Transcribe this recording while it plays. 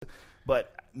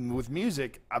But with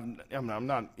music, I'm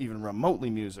not even remotely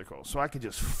musical, so I could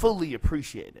just fully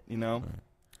appreciate it, you know? Right.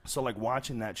 So, like,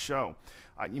 watching that show,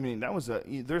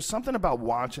 there's something about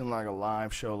watching, like, a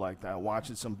live show like that,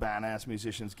 watching some badass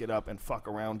musicians get up and fuck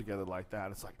around together like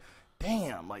that. It's like,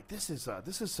 damn, like, this is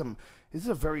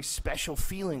a very special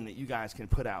feeling that you guys can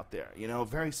put out there, you know?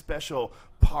 Very special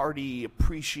party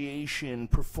appreciation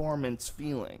performance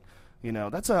feeling. You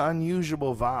know, that's an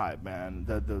unusual vibe, man.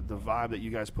 The vibe that you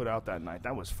guys put out that night,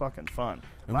 that was fucking fun.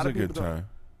 It was a good time.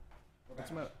 What's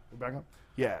the matter? You back up?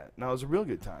 Yeah, no, it was a real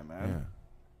good time, man. Yeah.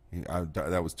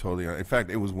 That was totally. In fact,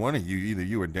 it was one of you, either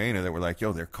you or Dana, that were like,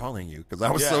 "Yo, they're calling you," because I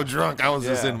was so drunk, I was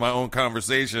just in my own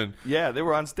conversation. Yeah, they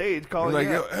were on stage calling. Like,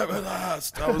 "Yo,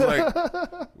 Everlast." I was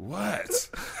like, "What?"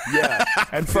 Yeah,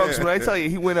 and folks, when I tell you,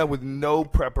 he went up with no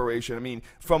preparation. I mean,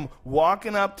 from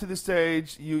walking up to the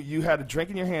stage, you had a drink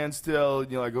in your hand still.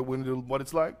 You're like, "What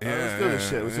it's like?" Let's do this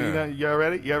shit. So, you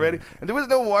ready? You ready? And there was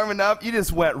no warming up. You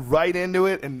just went right into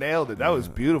it and nailed it. That was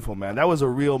beautiful, man. That was a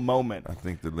real moment. I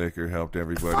think the liquor helped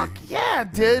everybody. Fuck yeah,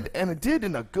 it did, and it did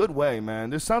in a good way,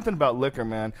 man. There's something about liquor,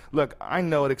 man. Look, I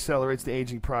know it accelerates the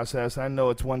aging process. I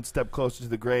know it's one step closer to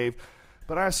the grave,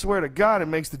 but I swear to God, it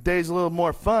makes the days a little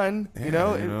more fun. Yeah, you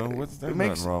know, there's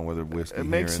nothing wrong with a whiskey it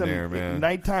makes here and there, man.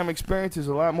 Nighttime experiences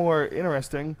a lot more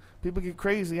interesting. People get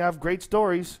crazy. I have great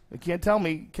stories. You can't tell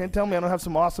me I don't have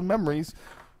some awesome memories.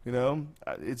 You know,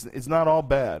 it's not all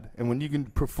bad. And when you can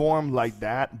perform like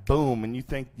that, boom, and you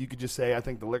think you could just say, I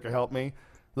think the liquor helped me.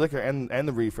 Liquor and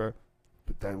the reefer,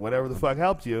 but then whatever the fuck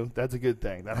helped you, that's a good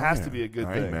thing. That has to be a good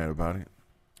thing. I ain't mad about it.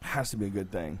 Has to be a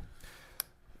good thing.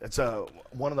 It's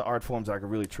one of the art forms I could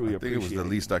really truly appreciate. I think it was the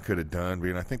least I could have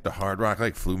done, I think the Hard Rock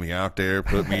like flew me out there,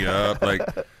 put me up, like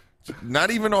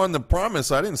not even on the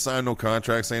promise. I didn't sign no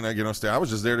contract saying I get on stage. I was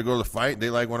just there to go to the fight. They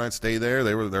like when I'd stay there.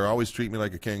 They're always treat me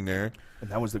like a king there. And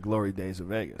that was the glory days of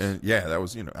Vegas. And yeah, that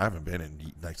was I haven't been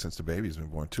in like since the baby's been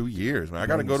born. 2 years, man. I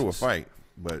got to go to a fight.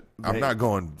 But I'm not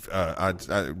going.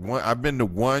 I've been to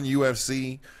one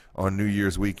UFC on New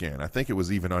Year's weekend. I think it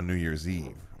was even on New Year's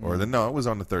Eve, no, it was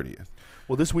on the 30th.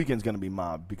 Well, this weekend's going to be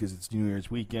mobbed because it's New Year's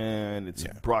weekend. It's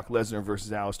Brock Lesnar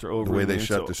versus Alistair Overeem. The way they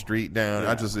shut the street down.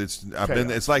 Yeah. I've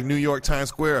been. It's like New York Times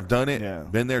Square. I've done it. Yeah.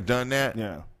 Been there, done that.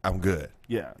 Yeah. I'm good.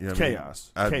 Yeah. You know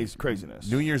chaos.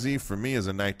 Craziness. New Year's Eve for me is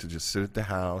a night to just sit at the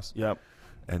house. Yep.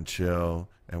 And chill.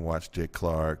 And watch Dick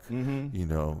Clark, you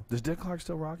know. Does Dick Clark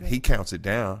still rock it? He counts it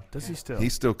down. Does he still? He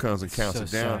still comes and counts it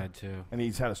down. Sad too. And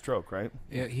he's had a stroke, right?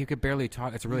 Yeah, he could barely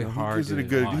talk. It's really hard.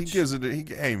 He gives it.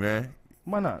 Hey man,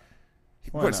 why not?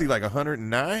 What's he like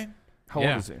 109? How old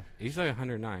is he? He's like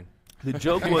 109. The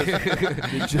joke was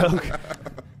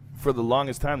for the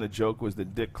longest time. The joke was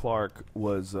that Dick Clark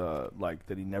was like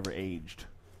that he never aged.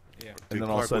 Yeah, and Dick then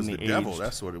Clark all of a sudden was the he devil. aged.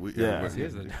 That's what it was. Yeah, he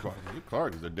is the devil. Dick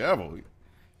Clark is the devil.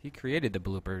 He created the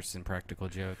bloopers and practical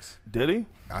jokes. Did he?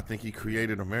 I think he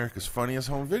created America's funniest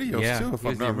home videos too, if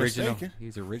I'm not mistaken.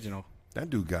 He's original. That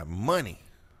dude got money.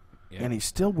 Yeah. And he's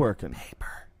still working.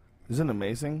 Paper. Isn't it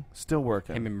amazing? Still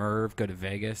working. Him and Merv go to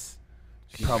Vegas.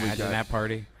 Can Probably you imagine that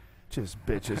party? Just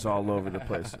bitches all over the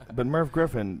place. But Merv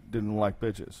Griffin didn't like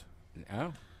bitches.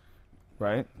 Oh.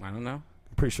 Right? I don't know.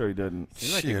 I'm pretty sure he didn't.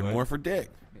 Shit, more for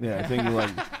Dick. Yeah, I think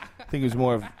he was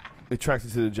more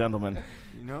attracted to the gentleman.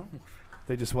 You know?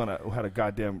 They just had a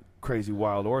goddamn crazy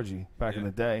wild orgy back in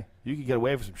the day. You could get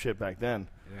away with some shit back then.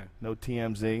 Yeah. No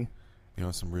TMZ. You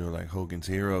know, some real like Hogan's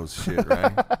Heroes shit,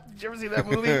 right? Did you ever see that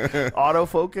movie?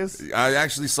 Autofocus? I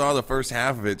actually saw the first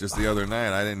half of it just the other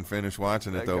night. I didn't finish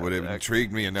watching it though, but it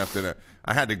intrigued me enough that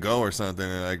I had to go or something.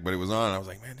 And but it was on. I was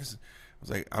like, man, this is. I was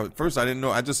like, at first I didn't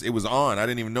know. It was on. I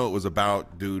didn't even know it was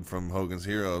about dude from Hogan's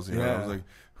Heroes. You know, I was like,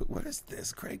 what is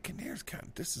this? Craig Kinnear's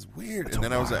kind. This is weird. And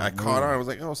then I caught on. I was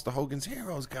like, oh, it's the Hogan's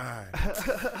Heroes guy.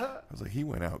 I was like, he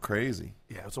went out crazy.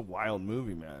 Yeah, it's a wild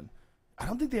movie, man. I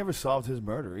don't think they ever solved his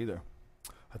murder either.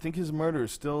 I think his murder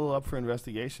is still up for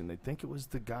investigation. They think it was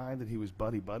the guy that he was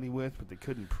buddy-buddy with, but they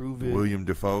couldn't prove it. William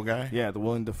Dafoe guy? Yeah, the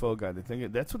William Dafoe guy. They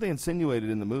think that's what they insinuated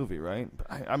in the movie, right?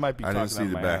 I might be talking out my ass. I didn't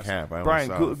see the back half. Brian,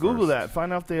 Google that.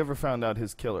 Find out if they ever found out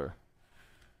his killer.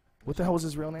 What the hell was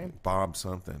his real name? Bob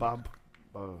something. Bob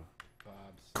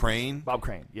Crane? Bob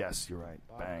Crane. Yes, you're right.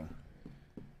 Bang.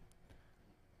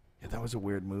 Yeah, that was a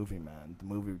weird movie, man. The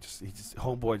movie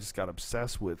homeboy just got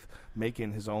obsessed with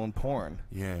making his own porn.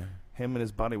 Yeah. Him and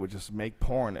his buddy would just make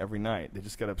porn every night. They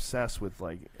just got obsessed with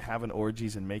like having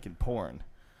orgies and making porn.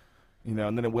 You know,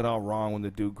 and then it went all wrong when the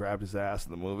dude grabbed his ass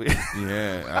in the movie.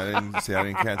 Yeah, I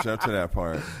didn't catch up to that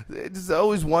part. There's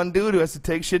always one dude who has to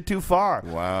take shit too far.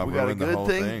 Wow, we got a ruined the good whole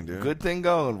thing, dude. Good thing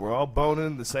going. We're all boning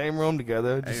in the same room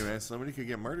together. Hey man, somebody could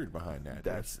get murdered behind that.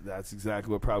 That's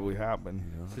exactly what probably happened.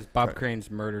 You know? This is Bob Crane's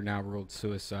murder now ruled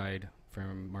suicide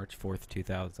from March 4th,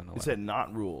 2011. It said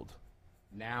not ruled.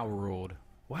 Now ruled.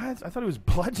 What? I thought he was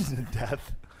bludgeoned to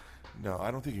death. No,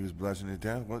 I don't think he was bludgeoned to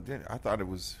death. Well, I thought it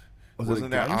was. Was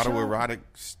Wasn't it a that gunshot? autoerotic?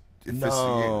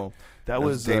 No, that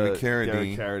was David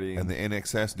Carradine Carradine and the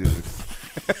NXS dude.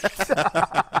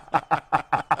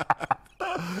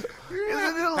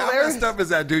 Isn't it How messed up is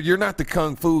that, dude? You're not the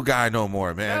kung fu guy no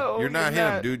more, man. No, you're not you're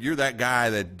him, not. dude. You're that guy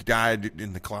that died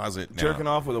in the closet now. jerking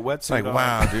off with a wetsuit It's like, on.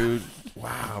 wow, dude.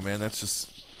 Wow, man. That's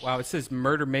just. Wow, it says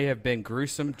murder may have been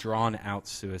gruesome, drawn out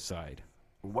suicide.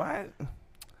 What?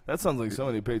 That sounds like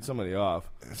somebody paid somebody off.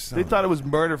 They sounds- thought it was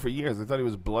murder for years. They thought he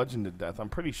was bludgeoned to death. I'm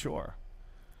pretty sure.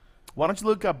 Why don't you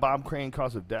look up Bob Crane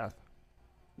cause of death?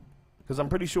 Because I'm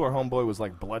pretty sure Homeboy was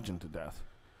like bludgeoned to death.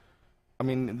 I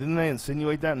mean, didn't they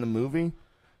insinuate that in the movie?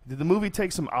 Did the movie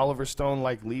take some Oliver Stone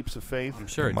like leaps of faith? I'm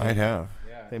sure it might did. have.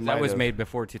 They That might was have. made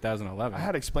before 2011. I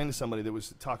had to explain to somebody that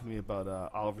was talking to me about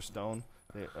Oliver Stone.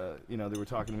 They, they were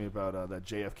talking to me about that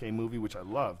JFK movie, which I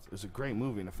loved. It was a great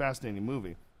movie and a fascinating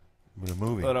movie. With a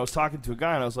movie. But I was talking to a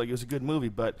guy, and I was like, it was a good movie,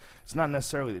 but it's not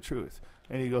necessarily the truth.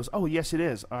 And he goes, oh, yes, it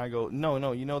is. And I go,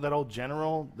 no, you know that old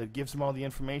general that gives him all the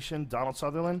information, Donald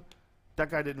Sutherland?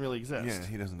 That guy didn't really exist. Yeah,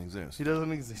 he doesn't exist. He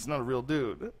doesn't exist. He's not a real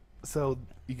dude. So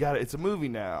you got it. It's a movie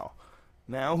now.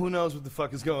 Now who knows what the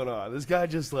fuck is going on? This guy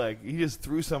just he just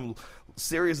threw some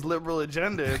serious liberal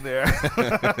agenda in there.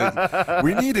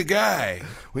 We need a guy.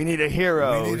 We need a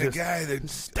hero. We need a Just guy that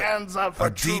stands up for a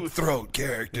deep truth. throat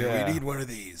character. Yeah. We need one of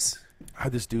these. I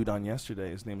had this dude on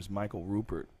yesterday. His name is Michael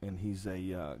Rupert, and he's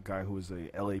a guy who was a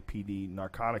LAPD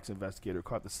narcotics investigator,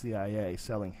 caught the CIA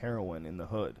selling heroin in the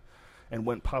hood, and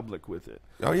went public with it.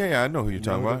 Oh yeah, I know who you're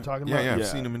talking know who about. I'm talking yeah, about? yeah, I've Yeah.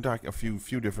 seen him in a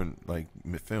few different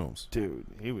films. Dude,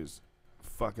 he was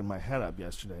fucking my head up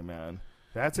yesterday, man.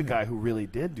 That's a guy who really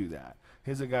did do that.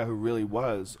 He's a guy who really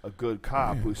was a good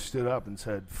cop who stood up and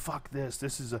said, "Fuck this!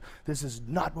 This is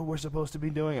not what we're supposed to be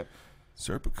doing." It.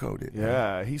 Serpicoated.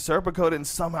 Yeah, he serpicoated and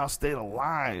somehow stayed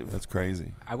alive. That's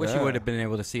crazy. I wish Yeah. you would have been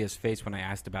able to see his face when I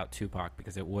asked about Tupac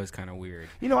because it was kind of weird.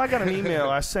 You know, I got an email.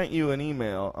 I sent you an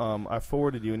email. I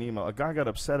forwarded you an email. A guy got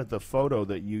upset at the photo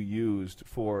that you used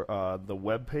for the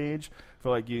web page.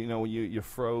 For you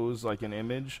froze like an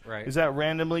image. Right. Is that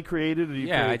randomly created? Or do you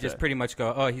Yeah, create I just that? pretty much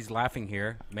go, oh, he's laughing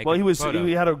here. Make Well, a he photo.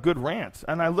 had a good rant,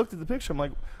 and I looked at the picture. I'm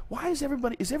like, why is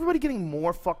everybody getting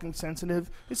more fucking sensitive?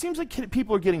 It seems like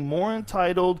people are getting more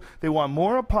entitled. They want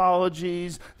more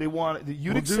apologies. They want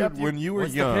you'd accept dude, when you were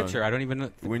What's young, the picture? I don't even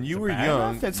know. when you Is it were bad?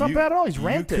 young, Nothing. It's not bad at all. He's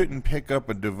ranting. You couldn't pick up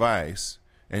a device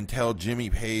and tell Jimmy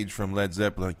Page from Led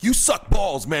Zeppelin, "You suck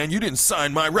balls, man. You didn't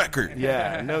sign my record."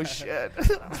 Yeah, no shit.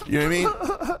 You know what I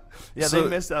mean? Yeah, So- they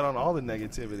missed out on all the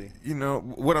negativity. You know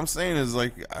what I'm saying is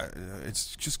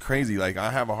it's just crazy. Like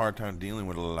I have a hard time dealing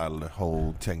with a lot of the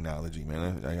whole technology,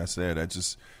 man. Like I said,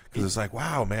 because it's like,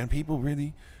 wow, man, people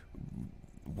really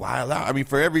wild out. I mean,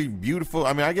 for every beautiful,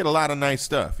 I get a lot of nice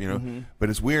stuff, you know, Mm-hmm. but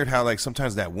it's weird how like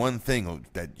sometimes that one thing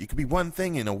that you could be one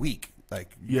thing in a week.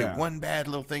 Like you Yeah. get one bad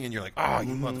little thing and you're like, oh,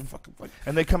 you motherfucker. Like,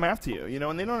 And they come after you,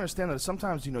 and they don't understand that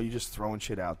sometimes, you're just throwing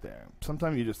shit out there.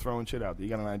 Sometimes you're just throwing shit out there. You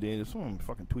got an idea, just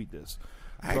fucking tweet this.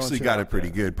 I Throwing actually shit got out it pretty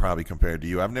there. good, probably compared to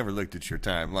you. I've never looked at your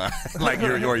timeline, like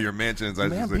your mentions. I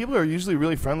Man, just, like, people are usually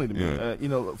really friendly to me.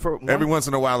 Yeah. For every once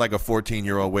in a while, like a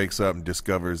 14-year-old wakes up and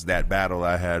discovers that battle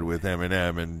I had with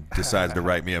Eminem and decides to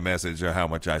write me a message of how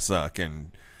much I suck,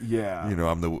 and yeah,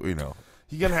 I'm the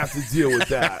you're gonna have to deal with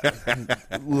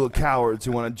that. Little cowards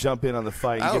who want to jump in on the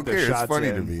fight and I get don't their care. shots It's funny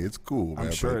in. to me. It's cool, man.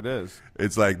 I'm sure but it is.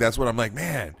 It's like that's what I'm like,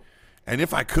 man. And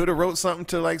if I could have wrote something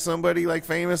to like somebody like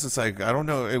famous, it's like I don't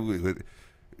know. It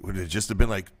would have just have been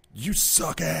like, "You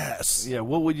suck ass." Yeah,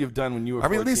 what would you have done when you were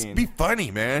 14? At least be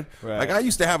funny, man. Right. Like I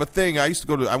used to have a thing.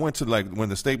 I went to like when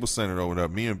the Staples Center opened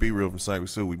up. Me and B Real from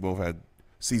Cypress Hill, we both had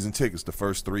season tickets the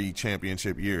first 3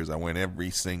 championship years. I went every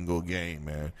single game,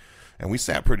 man, and we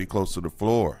sat pretty close to the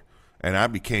floor. And I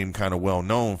became kind of well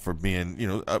known for being,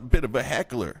 a bit of a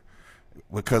heckler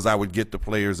because I would get the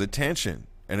players' attention.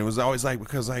 And it was always like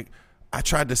because like I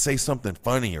tried to say something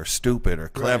funny or stupid or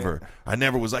clever. Right. I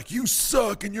never was like, "You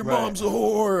suck and your Right. mom's a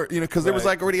whore," because there was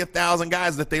Right. like already 1,000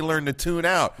 guys that they learned to tune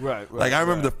out. Right, Like I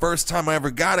remember right. the first time I ever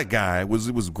got a guy it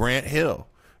was Grant Hill.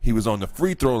 He was on the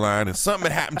free throw line and something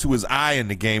had happened to his eye in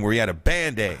the game where he had a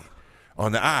Band-Aid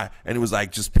on the eye and it was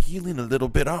like just peeling a little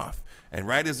bit off. And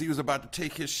right as he was about to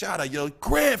take his shot, I yelled,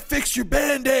 "Grant, fix your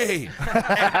Band-Aid!"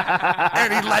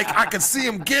 and he I could see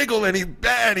him giggle, and he misses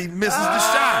the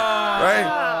shot,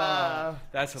 right?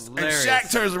 That's hilarious. And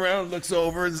Shaq turns around, looks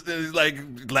over, and is like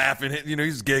laughing.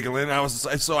 He's giggling.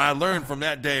 So I learned from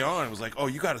that day on. It was like, oh,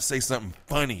 you got to say something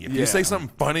funny. If you say something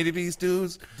funny to these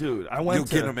dudes, dude, you'll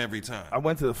get them every time. I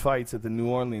went to the fights at the New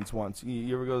Orleans once.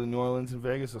 You ever go to New Orleans in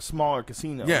Vegas? A smaller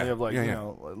casino. Yeah. They have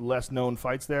less known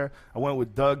fights there. I went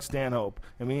with Doug Stanhope,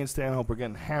 and me and Stanhope were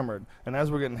getting hammered. And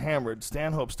as we're getting hammered,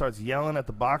 Stanhope starts yelling at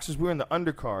the boxers. We're in the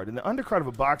undercard, and the undercard of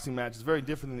a boxing match is very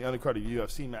different than the undercard of a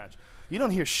UFC match. You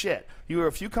don't hear shit. You hear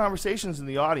a few conversations in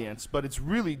the audience, but it's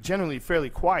really generally fairly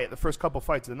quiet the first couple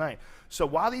fights of the night. So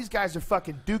while these guys are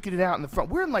fucking duking it out in the front,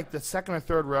 we're in like the second or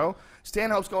third row.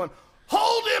 Stanhope's going,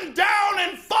 "Hold him down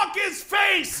and fuck his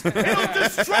face. It'll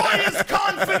destroy his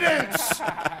confidence."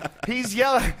 He's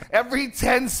yelling every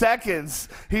 10 seconds.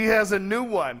 He has a new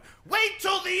one. "Wait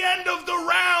till the end of the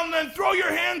round, then throw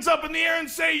your hands up in the air and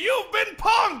say, 'You've been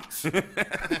punked.'"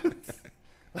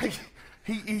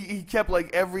 He kept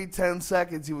every 10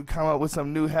 seconds he would come up with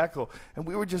some new heckle, and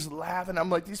we were just laughing. I'm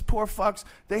like, these poor fucks,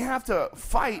 they have to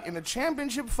fight in a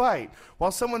championship fight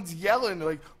while someone's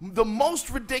yelling the most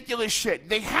ridiculous shit.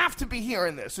 They have to be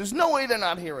hearing this. There's no way they're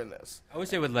not hearing this. I wish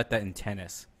they would let that in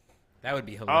tennis. That would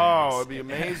be hilarious. Oh, it'd be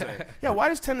amazing. Yeah, why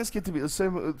does tennis get to be the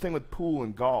same thing with pool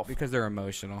and golf? Because they're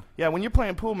emotional. Yeah, when you're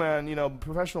playing pool, man,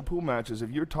 professional pool matches,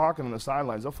 if you're talking on the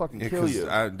sidelines, they'll fucking kill you.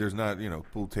 There's not,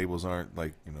 pool tables aren't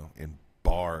in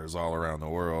bars all around the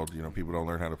world. People don't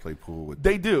learn how to play pool with.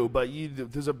 They do, but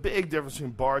there's a big difference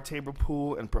between bar table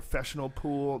pool and professional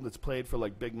pool that's played for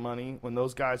big money. When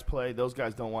those guys play, those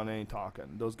guys don't want any talking.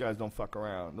 Those guys don't fuck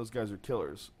around. Those guys are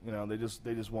killers. They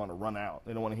just want to run out.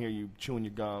 They don't want to hear you chewing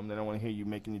your gum. They don't want to hear you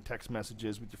making your text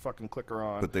messages with your fucking clicker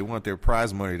on. But they want their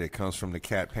prize money that comes from the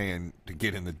cat paying to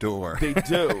get in the door. They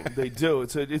do. They do.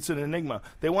 It's an enigma.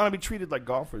 They want to be treated like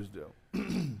golfers do,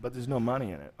 but there's no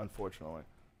money in it, unfortunately.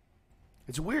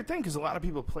 It's a weird thing because a lot of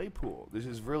people play pool. It's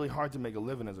just really hard to make a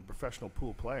living as a professional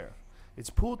pool player.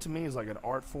 Pool to me is like an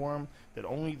art form that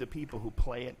only the people who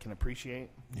play it can appreciate.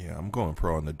 Yeah, I'm going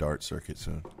pro on the dart circuit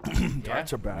soon.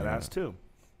 Darts are badass too.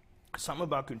 Something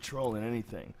about controlling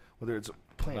anything, whether it's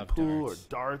playing pool or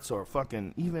darts or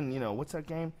fucking even what's that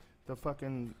game? The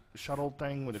fucking shuttle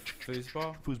thing with a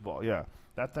foosball. Foosball, yeah,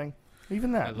 that thing.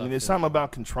 Even that. There's something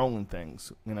about controlling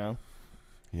things.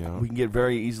 Yeah. We can get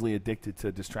very easily addicted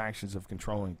to distractions of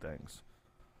controlling things.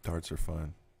 Darts are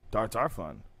fun. Darts are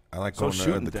fun. I like going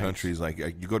to other countries.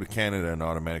 You go to Canada and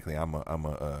automatically I'm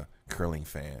a curling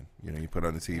fan. You put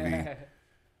on the TV.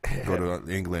 Go to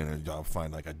England and y'all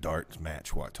find a darts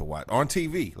match to watch on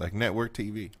TV, network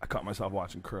TV. I caught myself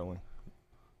watching curling.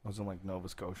 I was in Nova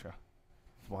Scotia,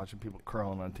 watching people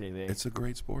curling on TV. It's a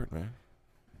great sport, man.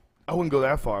 I wouldn't go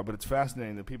that far, but it's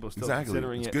fascinating that people are still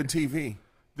considering it. It's good TV.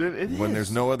 When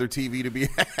there's no other TV to be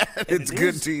had, it's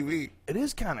good TV. It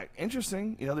is kind of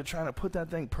interesting. They're trying to put that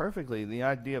thing perfectly. The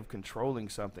idea of controlling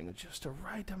something with just the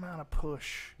right amount of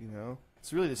push,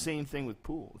 It's really the same thing with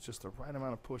pool. It's just the right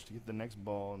amount of push to get the next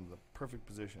ball in the perfect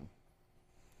position.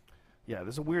 Yeah,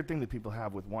 there's a weird thing that people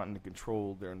have with wanting to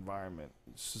control their environment.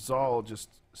 It's all just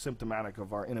symptomatic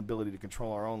of our inability to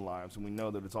control our own lives, and we know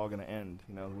that it's all going to end.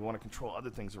 We want to control other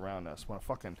things around us. We want a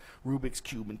fucking Rubik's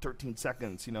Cube in 13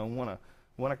 seconds. We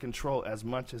want to control as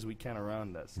much as we can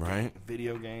around us. Right.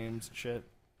 Video games and shit.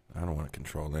 I don't want to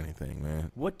control anything,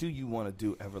 man. What do you want to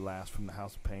do, Everlast, from the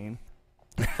House of Pain?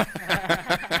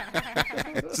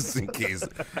 Just in case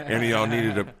any of y'all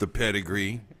needed the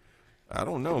pedigree. I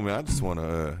don't know, man. I just want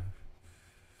to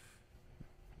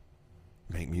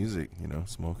make music,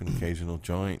 smoke an occasional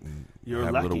joint and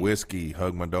have a little whiskey,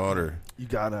 hug my daughter. You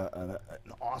got an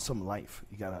awesome life.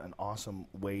 You got an awesome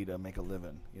way to make a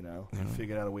living, You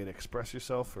figured out a way to express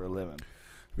yourself for a living.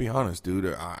 To be honest,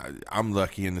 dude, I'm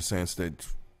lucky in the sense that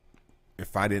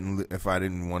if I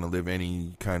didn't want to live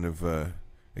any kind of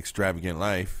extravagant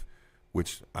life,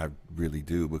 which I really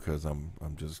do because I'm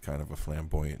just kind of a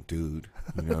flamboyant dude,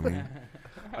 you know what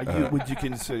I mean? Would you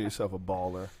consider yourself a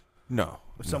baller? No.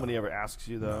 If somebody ever asks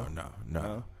you, though?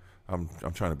 No.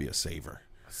 I'm trying to be a saver.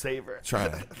 Saver.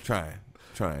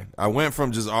 Trying. I went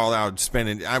from just all out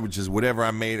spending. I would just whatever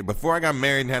I made. Before I got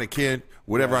married and had a kid,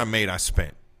 whatever I made, I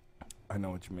spent. I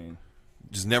know what you mean.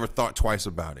 Just never thought twice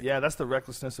about it. Yeah, that's the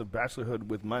recklessness of bachelorhood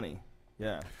with money.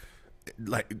 Yeah.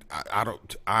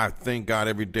 I thank God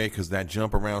every day because that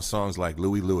jump around songs like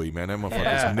Louie, man, that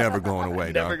motherfucker's never going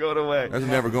away, dog. Never going away. That's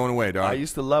never going away, dog. I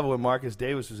used to love it when Marcus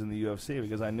Davis was in the UFC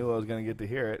because I knew I was going to get to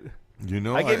hear it. You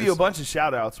know, I gave you a bunch of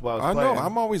shout outs while I was playing. I know.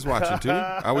 I'm always watching, too.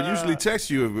 I would usually text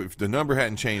you if the number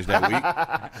hadn't changed that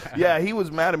week. Yeah, he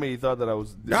was mad at me. He thought that I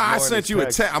was. I sent you a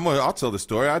text. I'll tell the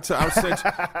story.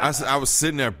 I was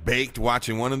sitting there baked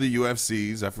watching one of the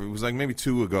UFCs. It was like maybe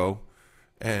 2 ago.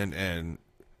 And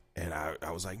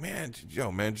I was like, man,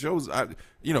 Joe's,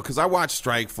 because I watched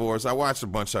Strikeforce. I watched a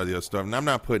bunch of the other stuff. And I'm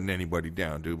not putting anybody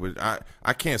down, dude. But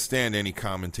I can't stand any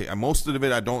commentator. Most of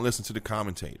it, I don't listen to the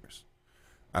commentators.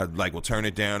 I will turn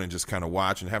it down and just kind of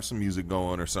watch and have some music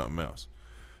going or something else.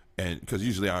 And because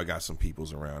usually I got some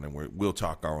peoples around and we'll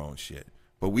talk our own shit.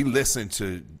 But we listen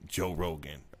to Joe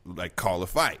Rogan, like call a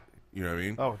fight. You know what I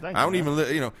mean? Oh, thank I don't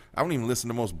you. I don't even listen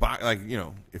to most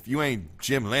if you ain't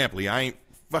Jim Lampley, I ain't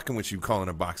fucking with you calling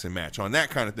a boxing match on that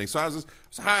kind of thing. So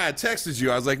I texted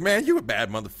you. I was like, man, you a bad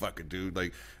motherfucker, dude.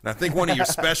 Like, and I think one of your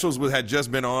specials had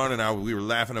just been on, and we were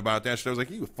laughing about that shit. I was like,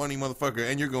 you a funny motherfucker,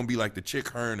 and you're gonna be like the Chick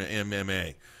Hearn of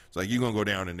MMA. It's like you're gonna go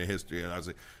down in the history. And I was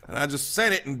like, and I just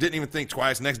said it and didn't even think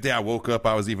twice. Next day I woke up,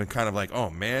 I was even kind of like, oh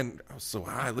man, I was so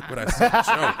high. Look what I sent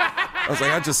Joe. I was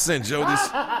like, I just sent Joe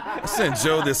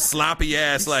this sloppy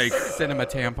ass send him a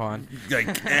tampon,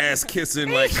 like ass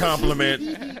kissing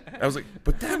compliment. I was like,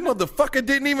 but that motherfucker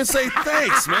didn't even say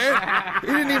thanks, man. He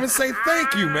didn't even say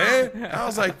thank you, man. I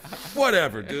was like,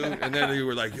 whatever, dude. And then you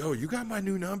were like, yo, you got my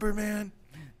new number, man.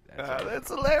 That's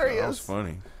hilarious. That was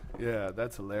funny. Yeah,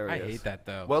 that's hilarious. I hate that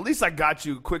though. Well, at least I got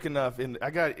you quick enough, and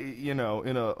I got in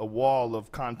a wall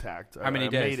of contact. How many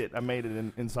days? I made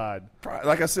it inside.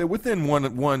 Like I said, within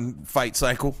one fight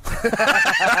cycle.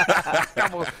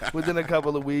 Within a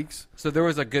couple of weeks. So there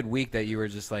was a good week that you were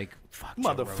just like, fuck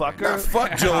motherfucker. Not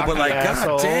fuck Joe, but like,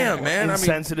 asshole, god damn, man.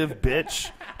 Insensitive bitch.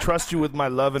 Trust you with my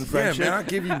love and friendship. Yeah, man, I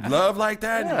give you love like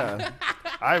that. Yeah.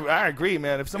 I agree,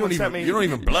 man. If someone sent me, you don't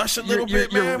even blush a little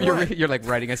bit, man. You're like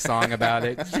writing a song about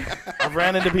it. I've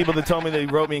ran into people that told me they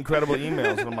wrote me incredible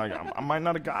emails, and I'm like, I might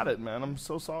not have got it, man. I'm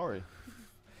so sorry.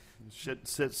 Shit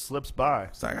slips by.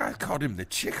 It's like I called him the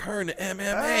Chick Hearn of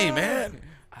MMA, man.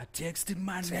 I texted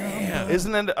my Damn. number.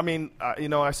 Isn't it? I mean,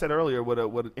 I said earlier what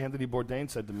Anthony Bourdain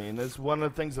said to me, and that's one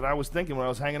of the things that I was thinking when I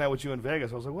was hanging out with you in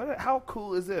Vegas. I was like, how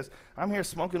cool is this? I'm here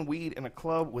smoking weed in a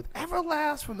club with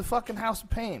Everlast from the fucking House of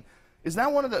Pain. Is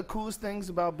that one of the coolest things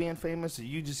about being famous? That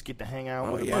you just get to hang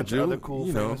out with a bunch of other cool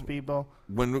famous people?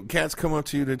 When cats come up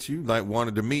to you that you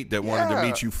wanted to meet, wanted to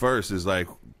meet you first, is like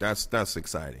that's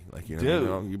exciting. Like you'd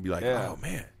be like, oh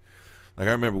man. Like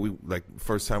I remember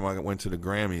first time I went to the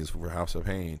Grammys for House of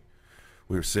Pain,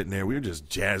 we were sitting there, we were just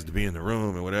jazzed to be in the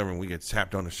room and whatever, and we get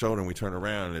tapped on the shoulder and we turn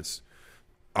around and it's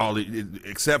all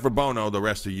except for Bono, the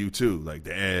rest of U2, like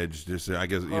the Edge. I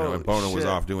guess and Bono was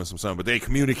off doing some something, but they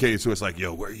communicated to us like,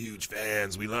 "Yo, we're huge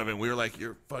fans. We love it." We were like,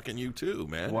 "You're fucking U2,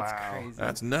 man." Wow,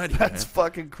 that's nutty. That's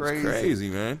fucking crazy. It's crazy,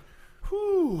 man.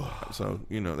 Whew. So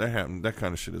that happened. That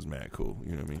kind of shit is mad cool.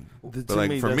 You know what I mean? But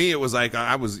like for me, it was like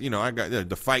I was. I got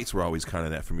the fights were always kind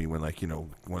of that for me when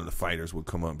one of the fighters would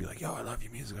come up and be like, "Yo, I love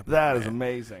your music." That is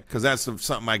amazing. Because that's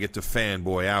something I get to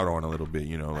fanboy out on a little bit.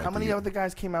 How many other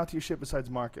guys came out to your shit besides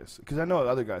Marcus? Because I know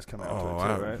other guys come out to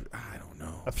it too, right? I don't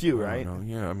know. A few, right?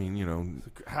 Yeah, I mean,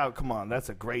 Come on, that's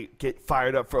a great get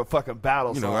fired up for a fucking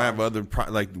battle song. I have other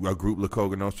like a group, La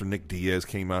Coga Nostra. Nick Diaz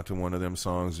came out to one of them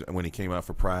songs when he came out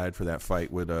for Pride for that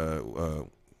fight with what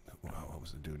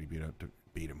was the dude he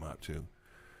beat him up too?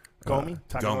 Gomi?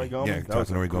 Takanori Gomi? Yeah, that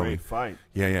was a Takanori great Gomi. Fight.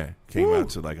 Yeah. Came out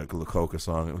to like a La Coca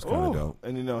song. It was kind of dope.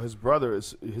 And his brother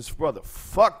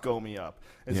fucked Gomi up.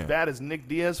 As bad as Nick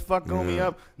Diaz fucked Gomi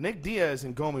up, Nick Diaz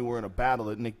and Gomi were in a battle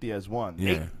that Nick Diaz won.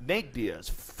 Yeah. Nick Diaz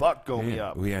fucked Gomi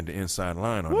up. We had the inside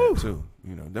line on that too.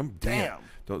 Damn.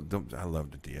 I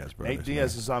love the Diaz brothers. Nate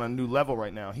Diaz is on a new level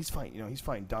right now. He's fighting, he's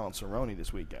fighting Donald Cerrone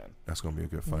this weekend. That's gonna be a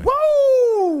good fight.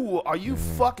 Woo! Are you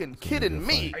fucking kidding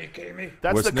me? Are you kidding me?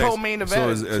 That's What's the next? co-main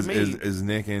event. So is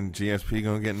Nick and GSP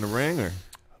gonna get in the ring or?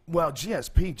 Well,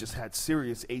 GSP just had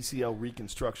serious ACL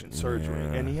reconstruction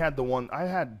surgery, and he had I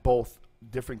had both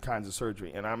different kinds of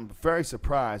surgery, and I'm very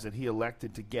surprised that he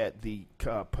elected to get the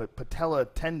patella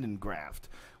tendon graft,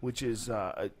 which is,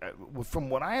 from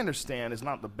what I understand, is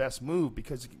not the best move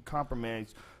because it can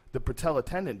compromise the patella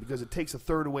tendon because it takes a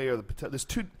third away or the patella.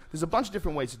 There's a bunch of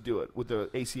different ways to do it with the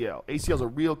ACL. ACL is a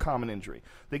real common injury.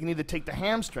 They can either take the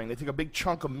hamstring, they take a big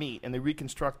chunk of meat and they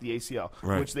reconstruct the ACL,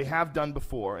 which they have done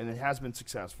before and it has been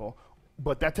successful.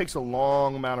 But that takes a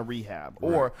long amount of rehab.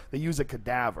 Or they use a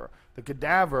cadaver. The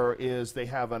cadaver is they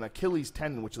have an Achilles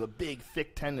tendon, which is a big,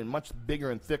 thick tendon, much bigger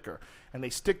and thicker. And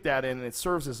they stick that in, and it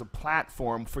serves as a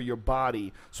platform for your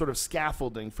body, sort of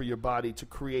scaffolding for your body to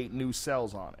create new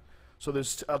cells on it. So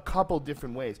there's a couple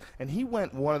different ways. And he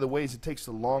went one of the ways it takes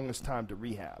the longest time to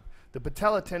rehab. The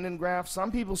patella tendon graft,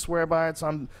 some people swear by it.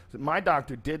 My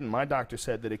doctor didn't. My doctor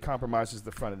said that it compromises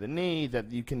the front of the knee,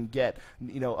 that you can get,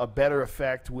 a better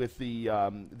effect with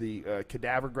the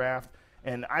cadaver graft.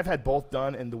 And I've had both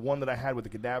done, and the one that I had with the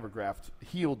cadaver graft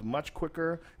healed much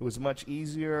quicker. It was much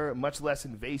easier, much less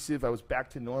invasive. I was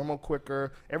back to normal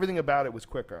quicker. Everything about it was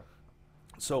quicker.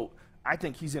 So I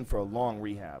think he's in for a long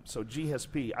rehab. So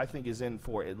GSP, I think, is in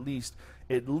for at least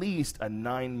a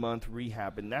 9-month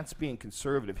rehab, and that's being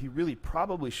conservative. He really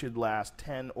probably should last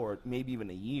 10 or maybe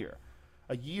even a year.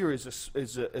 A year is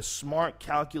a smart,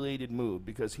 calculated move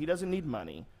because he doesn't need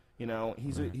money.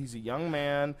 He's a young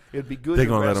man. It'd be good. They're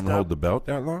gonna let him hold the belt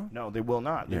that long? No, they will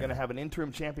not. They're gonna have an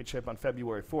interim championship on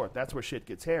February 4th. That's where shit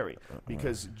gets hairy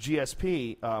because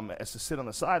GSP has to sit on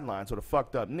the sidelines with a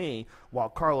fucked up knee while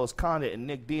Carlos Condit and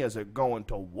Nick Diaz are going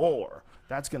to war.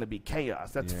 That's gonna be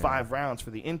chaos. That's 5 rounds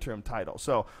for the interim title.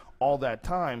 So all that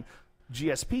time,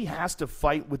 GSP has to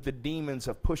fight with the demons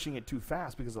of pushing it too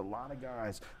fast because a lot of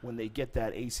guys, when they get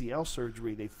that ACL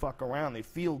surgery, they fuck around. They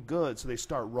feel good, so they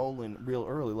start rolling real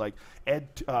early. Like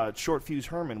Short Fuse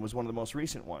Herman was one of the most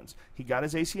recent ones. He got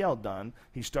his ACL done.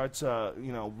 He starts,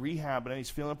 rehab, and he's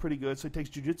feeling pretty good, so he takes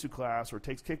jiu-jitsu class or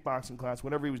takes kickboxing class,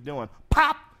 whatever he was doing.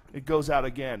 Pop! It goes out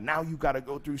again. Now you got to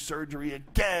go through surgery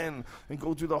again and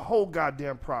go through the whole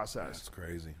goddamn process. That's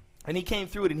crazy. And he came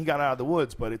through it and he got out of the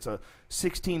woods, but it's a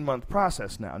 16-month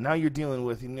process now. Now you're dealing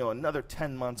with another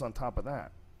 10 months on top of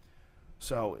that.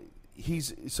 So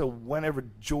whenever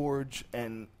George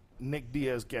and Nick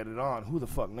Diaz get it on, who the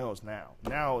fuck knows now?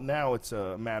 Now it's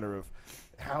a matter of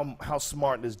how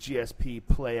smart does GSP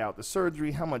play out the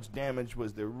surgery? How much damage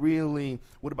was there really?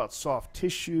 What about soft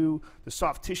tissue? The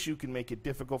soft tissue can make it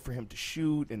difficult for him to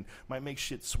shoot and might make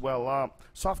shit swell up.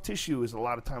 Soft tissue is a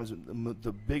lot of times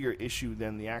the bigger issue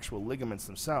than the actual ligaments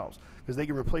themselves because they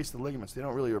can replace the ligaments. They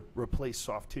don't really replace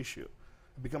soft tissue.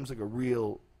 It becomes like a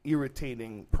real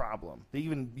irritating problem. They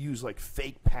even use like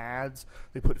fake pads.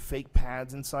 They put fake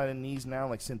pads inside of knees now,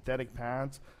 like synthetic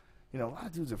pads. A lot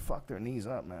of dudes have fucked their knees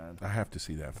up, man. I have to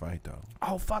see that fight, though.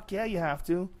 Oh, fuck yeah, you have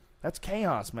to. That's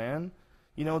chaos, man.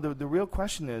 The real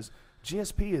question is,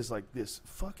 GSP is like this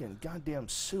fucking goddamn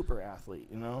super athlete,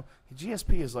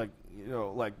 GSP is like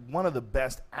one of the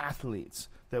best athletes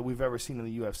that we've ever seen in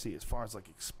the UFC as far as like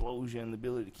explosion, the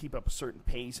ability to keep up a certain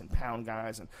pace and pound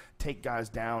guys and take guys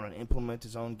down and implement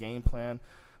his own game plan.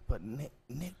 But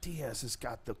Nick Diaz has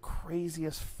got the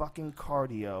craziest fucking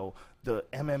cardio the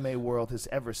MMA world has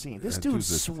ever seen. This dude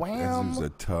swam. This dude's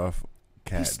a tough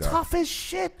cat. He's tough as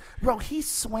shit. Bro, he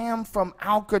swam from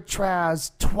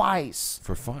Alcatraz twice.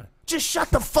 For fun. Just shut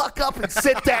the fuck up and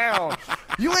sit down.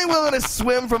 You ain't willing to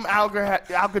swim from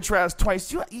Alcatraz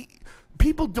twice.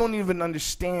 People don't even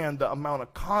understand the amount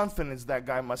of confidence that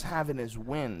guy must have in his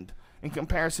wind in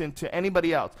comparison to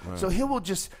anybody else. Right. So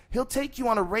he'll take you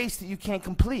on a race that you can't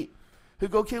complete. He'll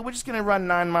go, okay, we're just going to run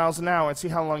 9 miles an hour and see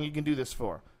how long you can do this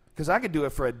for. Because I could do it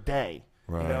for a day.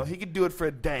 Right. He could do it for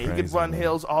a day. Crazy, he could run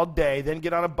hills all day, then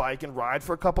get on a bike and ride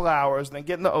for a couple hours, then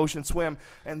get in the ocean, swim.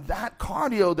 And that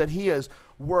cardio that he has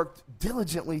worked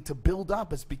diligently to build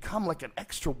up has become like an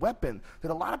extra weapon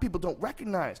that a lot of people don't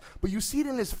recognize. But you see it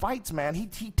in his fights, man. He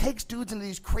takes dudes into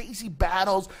these crazy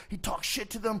battles. He talks shit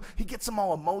to them. He gets them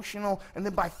all emotional. And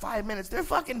then by 5 minutes, they're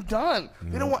fucking done.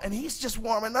 They don't want, and he's just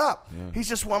warming up. Yeah. He's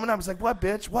just warming up. He's like, what,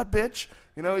 bitch? What, bitch?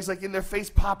 He's like in their face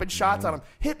popping shots on them,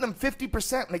 hitting them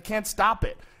 50%, and they can't stop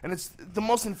it. And it's the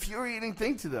most infuriating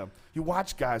thing to them. You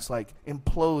watch guys like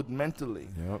implode mentally.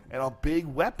 Yep. And a big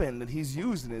weapon that he's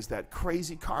using is that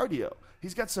crazy cardio.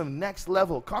 He's got some next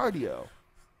level cardio.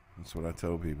 That's what I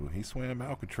tell people. He swam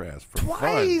Alcatraz for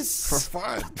twice.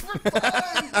 Fun. For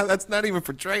fun. That's not even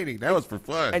for training. That was for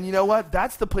fun. And you know what?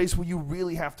 That's the place where you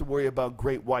really have to worry about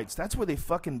great whites. That's where they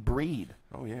fucking breed.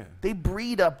 Oh, yeah. They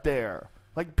breed up there.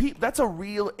 Like, that's a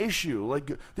real issue.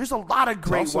 Like, there's a lot of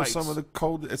great it's also whites. Some of the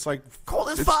cold. It's like cold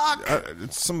as fuck.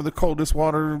 It's some of the coldest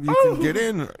water you can get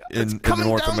in North America. Coming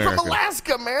down from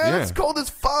Alaska, man. Yeah. It's cold as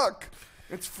fuck.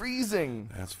 It's freezing.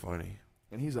 That's funny.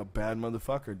 And he's a bad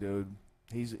motherfucker, dude.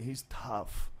 He's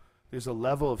tough. There's a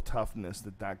level of toughness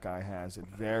that guy has that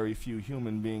very few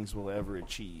human beings will ever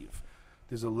achieve.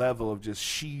 There's a level of just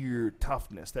sheer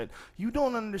toughness that you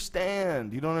don't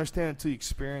understand. You don't understand until you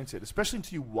experience it, especially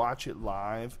until you watch it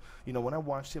live. When I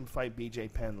watched him fight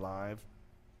BJ Penn live,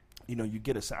 you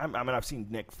get a. I've seen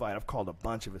Nick fight. I've called a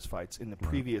bunch of his fights in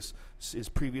his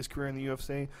previous career in the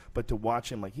UFC. But to watch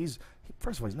him, like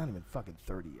first of all, he's not even fucking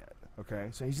 30 yet. Okay,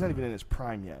 so he's not even in his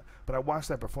prime yet. But I watched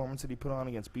that performance that he put on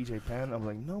against BJ Penn. I was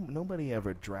like, nobody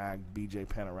ever dragged BJ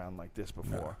Penn around like this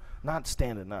before. No. Not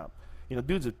standing up. You know,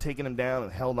 dudes have taken him down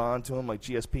and held on to him like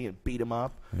GSP and beat him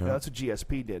up. Yeah. You know, that's what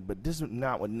GSP did. But this is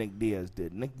not what Nick Diaz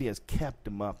did. Nick Diaz kept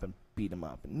him up and beat him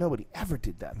up. And nobody ever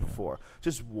did that before.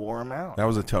 Just wore him out. That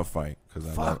was a tough fight because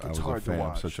I was hard to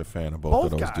watch. such a fan of both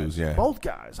of those guys, dudes. Yeah, both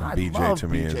guys. I BJ love to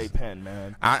me BJ is, Penn,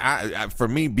 man. I for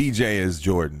me, BJ is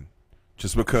Jordan,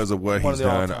 just because of what One he's of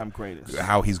the done, all-time greatest.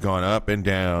 how he's gone up and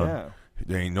down. Yeah.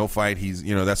 There ain't no fight. He's,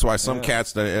 you know, that's why some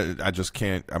cats that I just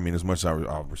can't. I mean, as much as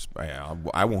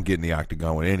I won't get in the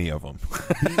octagon with any of them.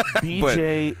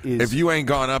 BJ is. If you ain't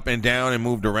gone up and down and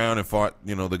moved around and fought,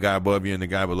 you know, the guy above you and the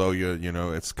guy below you, you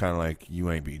know, it's kind of like you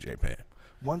ain't BJ Penn.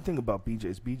 One thing about BJ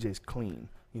is BJ's clean.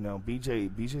 You know,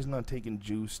 BJ's not taking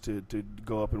juice to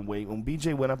go up in weight. When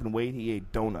BJ went up in weight, he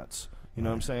ate donuts. You know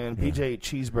what I'm saying? Yeah. BJ ate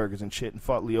cheeseburgers and shit and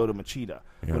fought Lyoto Machida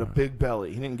with a big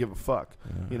belly. He didn't give a fuck.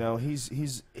 Yeah. You know,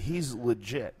 he's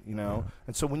legit, you know? Yeah.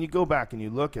 And so when you go back and you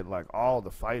look at, like, all the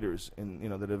fighters in, you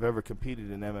know, that have ever competed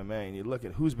in MMA, and you look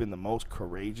at who's been the most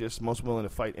courageous, most willing to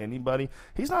fight anybody,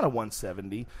 he's not a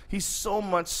 170. He's so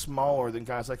much smaller than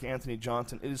guys like Anthony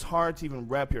Johnson. It is hard to even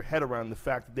wrap your head around the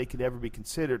fact that they could ever be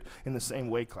considered in the same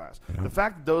weight class. Yeah. The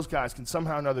fact that those guys can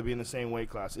somehow or another be in the same weight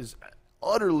class is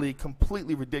utterly,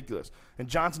 completely ridiculous. And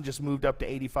Johnson just moved up to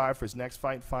 85 for his next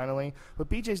fight finally. But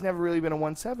BJ's never really been a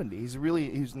 170.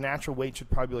 His natural weight should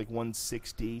probably be like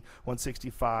 160,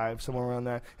 165, somewhere around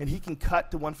that. And he can cut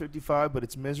to 155, but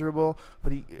it's miserable.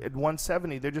 But at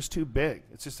 170, they're just too big.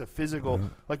 It's just a physical.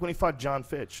 Like when he fought John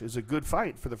Fitch, it was a good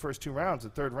fight for the first 2 rounds. The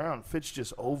third round, Fitch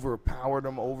just overpowered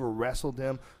him, over-wrestled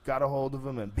him, got a hold of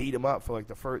him, and beat him up for like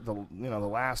the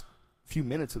last few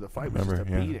minutes of the fight was just a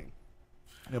beating.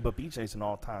 You know, but BJ's an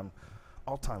all-time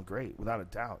great, without a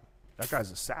doubt. That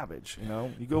guy's a savage, you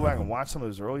know. You go back and watch some of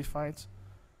his early fights.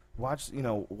 Watch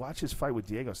his fight with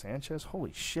Diego Sanchez.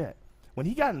 Holy shit. When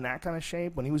he got in that kind of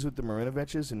shape, when he was with the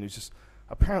Marinoviches, and it was just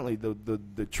apparently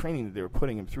the training that they were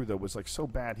putting him through, though, was like so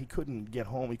bad he couldn't get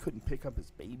home. He couldn't pick up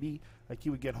his baby. Like, he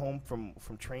would get home from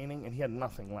training, and he had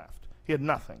nothing left. He had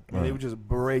nothing. And they would just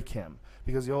break him.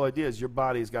 Because the whole idea is your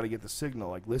body's got to get the signal,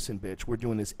 like, listen, bitch, we're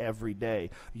doing this every day.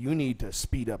 You need to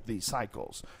speed up these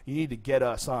cycles. You need to get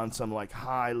us on some, like,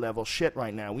 high-level shit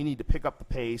right now. We need to pick up the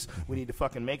pace. We need to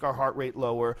fucking make our heart rate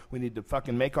lower. We need to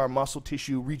fucking make our muscle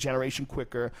tissue regeneration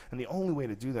quicker. And the only way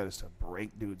to do that is to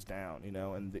break dudes down, you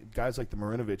know. And guys like the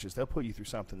Marinoviches, they'll put you through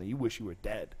something that you wish you were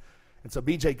dead. And so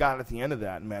BJ got at the end of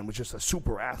that, and, man, was just a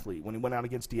super athlete when he went out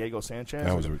against Diego Sanchez.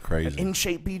 That was crazy. An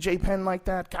in-shape BJ Penn like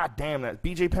that, god damn, that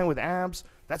BJ Penn with abs,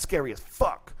 that's scary as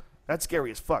fuck. That's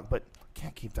scary as fuck, but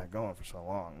can't keep that going for so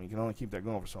long. You can only keep that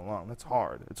going for so long. That's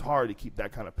hard. It's hard to keep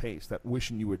that kind of pace, that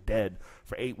wishing you were dead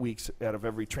for 8 weeks out of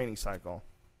every training cycle,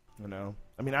 you know?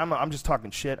 I mean, I'm just talking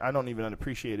shit. I don't even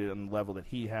appreciate it on the level that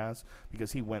he has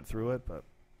because he went through it, but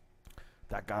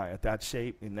that guy at that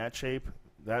shape, in that shape,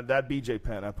 that BJ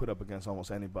Penn I put up against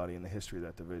almost anybody in the history of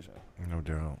that division. No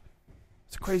doubt.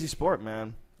 It's a crazy sport,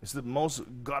 man. It's the most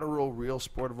guttural, real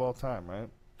sport of all time, right?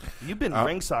 You've been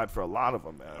ringside for a lot of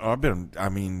them,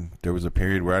 man. There was a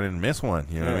period where I didn't miss one,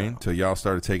 you know what I mean? Till y'all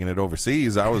started taking it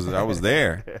overseas, I was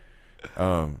there.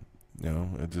 You know,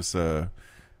 it just I'm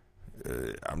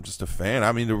just a fan.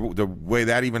 I mean, the way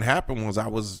that even happened was I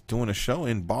was doing a show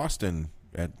in Boston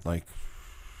at, like,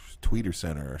 Tweeter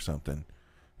Center or something.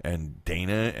 And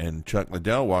Dana and Chuck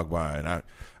Liddell walked by, and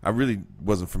I really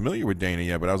wasn't familiar with Dana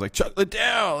yet, but I was like, Chuck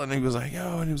Liddell, and he was like,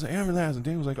 yo, and he was like, Everlast, and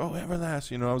Dana was like, oh,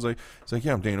 Everlast, you know. I was like, it's like,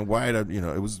 yeah, I'm Dana White. You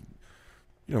know, it was,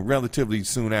 you know, relatively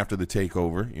soon after the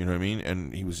takeover, you know what I mean?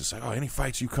 And he was just like, oh, any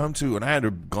fights you come to? And I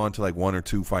had gone to like 1 or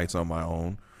 2 fights on my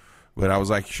own, but I was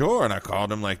like, sure, and I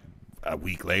called him like a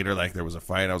week later, like there was a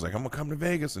fight. I was like, I'm gonna come to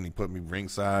Vegas, and he put me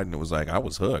ringside, and it was like I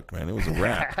was hooked, man. It was a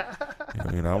wrap.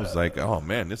 You know, I was like, oh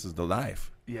man, this is the life.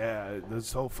 Yeah, it's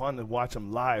so fun to watch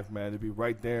them live, man. To be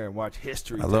right there and watch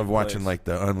history. I love watching like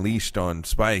the Unleashed on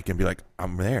Spike and be like,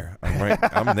 I'm there.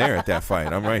 I'm there at that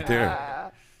fight. I'm right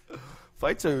there.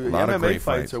 MMA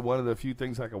fights are one of the few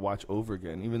things I can watch over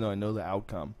again, even though I know the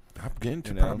outcome. I'm getting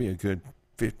to probably a good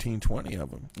 15, 20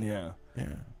 of them. Yeah.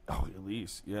 Yeah. Oh, at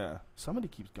least, yeah. Somebody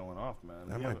keeps going off, man.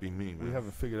 That might be me, man. We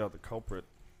haven't figured out the culprit.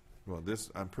 Well,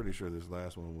 I'm pretty sure this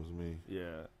last one was me.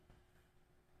 Yeah.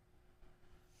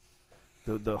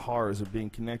 The horrors of being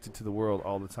connected to the world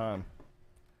all the time.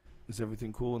 Is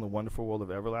everything cool in the wonderful world of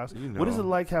Everlast? You know. What is it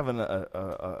like having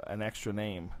an extra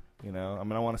name? You know, I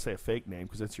mean, I want to say a fake name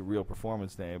because that's your real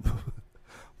performance name.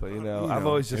 But you know, I've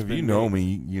always just been. If you know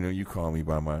me, you know, you call me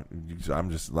by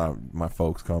my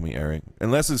folks call me Eric.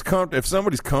 Unless it's if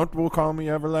somebody's comfortable calling me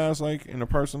Everlast, like in a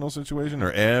personal situation,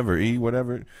 or Ev or E,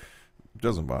 whatever, it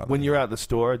doesn't bother. When you're at the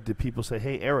store, do people say,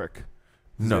 "Hey, Eric"?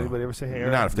 Does anybody ever say hey,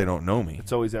 Eric? Not if they don't know me.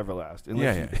 It's always Everlast.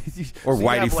 Yeah. Or so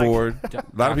Whitey Ford. A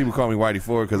lot of people call me Whitey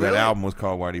Ford because Really? that album was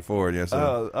called Whitey Ford. Yeah.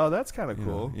 So, that's kind of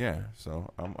cool. Yeah.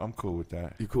 So I'm cool with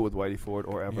that. You're cool with Whitey Ford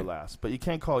or Everlast, but you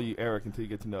can't call you Eric until you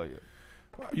get to know you.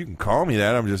 Well, you can call me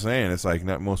that. I'm just saying, it's like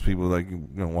not most people like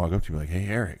walk up to me like, "Hey,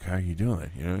 Eric, how you doing?"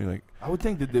 You know, you're like, I would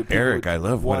think that the people Eric, I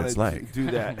love what it's like.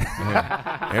 Do that.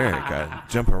 Yeah. Eric, I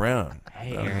jump around.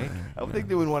 Hey, Eric. I would think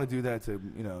they would want to do that to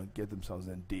get themselves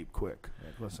in deep quick.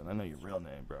 Like, listen, I know your real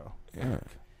name, bro. Yeah.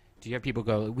 Do you have people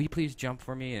go, "Will you please jump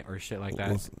for me?" or shit like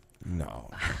that? No.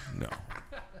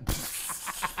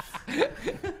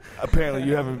 Apparently,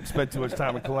 you haven't spent too much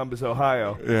time in Columbus,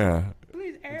 Ohio. Yeah.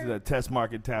 It's that test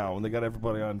market town when they got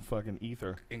everybody on fucking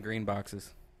ether. In green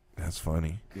boxes. That's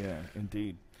funny. Yeah,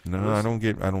 indeed. No, Listen,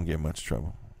 I don't get much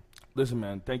trouble. Listen,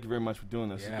 man, thank you very much for doing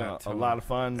this. Yeah, It's been a lot of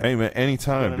fun. Hey, man,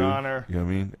 anytime, It's been dude. an honor. You know what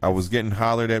I mean? I was getting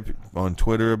hollered at on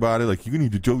Twitter about it, like, you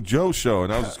need to Joe show.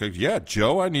 And I was just like, yeah,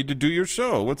 Joe, I need to do your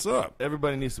show. What's up?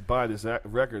 Everybody needs to buy this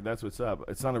record. That's what's up.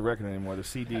 It's not a record anymore. The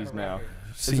CDs now.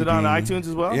 CD. Is it on iTunes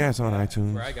as well? Yeah, it's on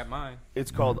iTunes. Where I got mine.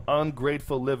 It's called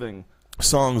Ungrateful Living.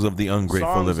 Songs of the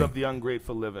Ungrateful Songs Living. of the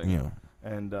Ungrateful Living. Yeah.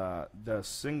 And the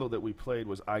single that we played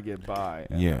was I Get By.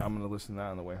 And Yeah. I'm going to listen to that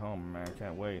on the way home, man. I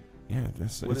can't wait. Yeah,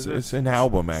 What is it? it's an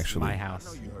album, actually. My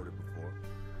house. You heard it before.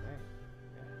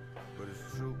 But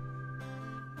it's true.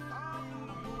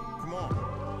 Come on.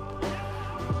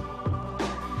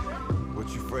 What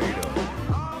you afraid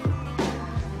of?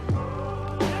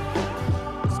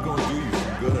 It's gonna do you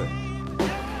some good.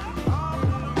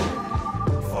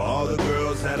 For all the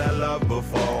girls that I loved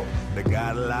before, they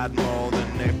got a lot more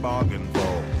than they bargained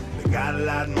for. They got a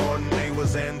lot more than they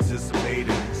was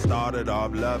anticipating. Started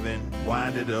off loving,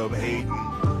 winded up hating.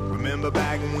 Remember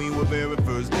back when we were very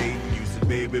first dating, you said,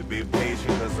 baby, be patient,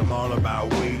 cause I'm all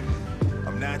about waiting.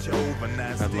 I'm not your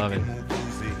overnight I love it.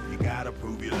 You gotta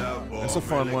prove your love. That's a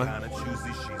fun one.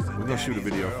 We're gonna shoot a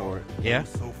video for it. Yeah?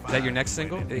 Is that your next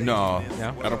single? No,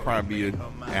 No? that'll probably be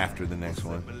after the next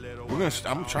one.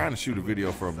 I'm trying to shoot a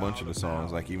video for a bunch of the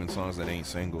songs, like even songs that ain't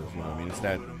singles. You know what I mean?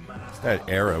 It's that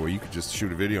era where you could just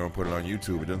shoot a video and put it on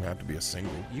YouTube. It doesn't have to be a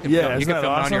single. You can Yeah, film, you isn't can that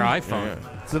film it on your awesome? iPhone.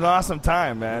 Yeah. It's an awesome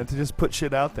time, man, to just put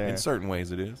shit out there. In certain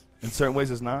ways, it is. In certain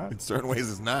ways, it's not. In certain ways,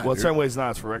 it's not. Well, in dude. certain ways, it's not.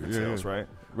 It's for record Yeah, sales, yeah. right?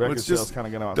 Well, Record it's sales just- kind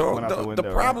of went out the, the window.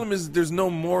 the problem is there's no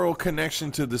moral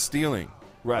connection to the stealing.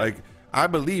 Right. Like, I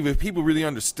believe if people really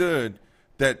understood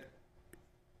that,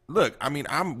 look, I mean,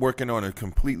 I'm working on a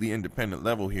completely independent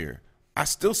level here. I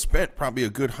still spent probably a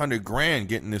good $100,000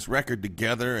 getting this record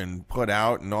together and put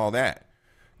out and all that.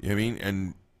 You know what I mean?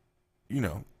 And,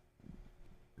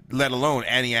 let alone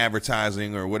any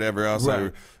advertising or whatever else, Right.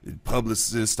 or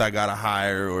publicist I got to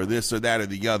hire or this or that or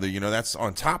the other. That's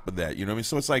on top of that. You know what I mean?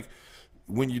 So it's like,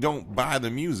 when you don't buy the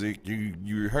music,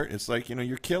 you're hurt. It's like,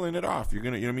 you're killing it off. You're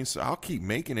gonna, you know what I mean? So I'll keep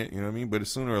making it, you know what I mean? But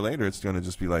sooner or later, it's gonna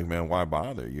just be like, man, why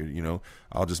bother?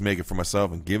 I'll just make it for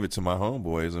myself and give it to my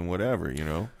homeboys and whatever,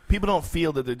 People don't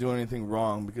feel that they're doing anything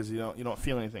wrong because you don't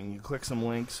feel anything. You click some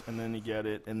links and then you get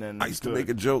it, and then I used to make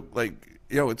a joke like,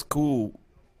 it's cool.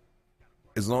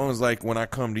 As long as, like, when I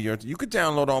come to you could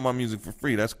download all my music for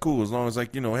free. That's cool. As long as,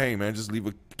 like, hey, man, just leave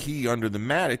a key under the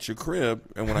mat at your crib.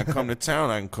 And when I come to town,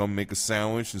 I can come make a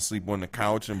sandwich and sleep on the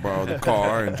couch and borrow the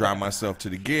car and drive myself to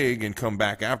the gig and come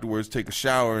back afterwards, take a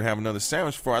shower and have another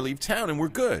sandwich before I leave town, and we're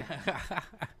good.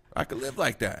 I could live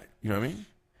like that. You know what I mean?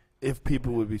 If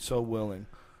people would be so willing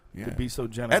to be so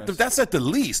generous. That's at the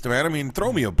least, man. I mean,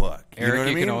 throw me a buck. Eric, you know what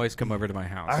I mean? can always come over to my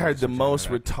house. I heard the Something like most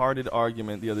that. retarded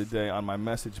argument the other day on my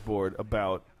message board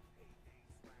about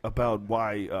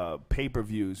why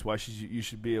pay-per-views, why you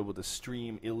should be able to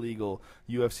stream illegal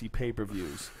UFC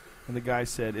pay-per-views. And the guy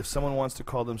said, if someone wants to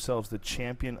call themselves the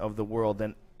champion of the world,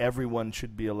 then everyone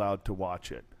should be allowed to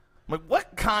watch it. I'm like,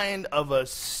 what kind of a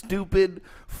stupid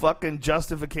fucking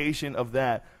justification of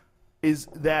that is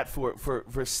that for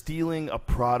stealing a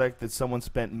product that someone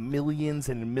spent millions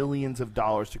and millions of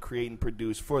dollars to create and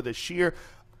produce for the sheer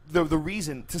the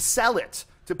reason to sell it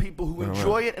to people who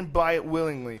enjoy it and buy it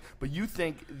willingly, but you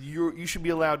think you should be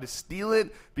allowed to steal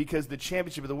it because the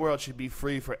championship of the world should be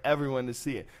free for everyone to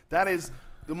see it. That is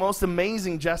the most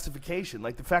amazing justification.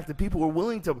 Like the fact that people were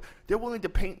willing to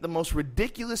paint the most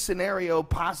ridiculous scenario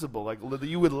possible, like that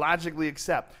you would logically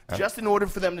accept, just in order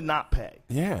for them to not pay.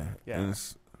 Yeah. Yeah. And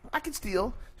it's, I can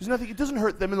steal. There's nothing. It doesn't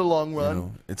hurt them in the long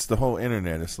run. it's the whole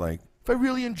internet. It's like, If I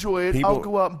really enjoy it, I'll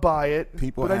go out and buy it.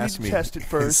 people but I need ask to me, test it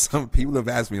first. Some people have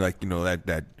asked me, like,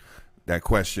 that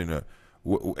question,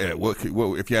 what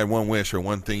if you had one wish or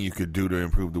one thing you could do to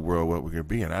improve the world, what would it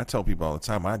be? And I tell people all the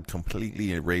time, I'd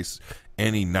completely erase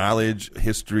any knowledge,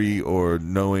 history, or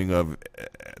knowing of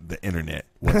the internet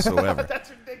whatsoever. That's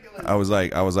ridiculous. I was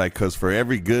like, because for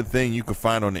every good thing you could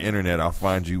find on the internet, I'll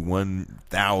find you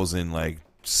 1,000 like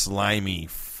slimy,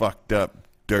 fucked up,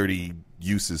 dirty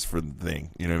uses for the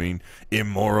thing. You know what I mean?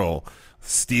 Immoral,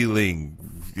 stealing.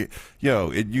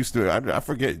 Yo, it used to. I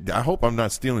forget. I hope I'm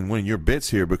not stealing one of your bits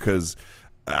here because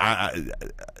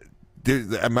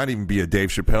it might even be a Dave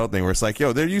Chappelle thing where it's like,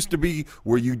 yo, there used to be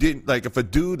where you didn't like if a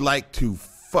dude liked to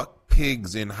fuck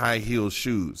pigs in high heel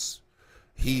shoes.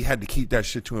 He had to keep that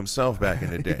shit to himself back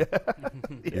in the day.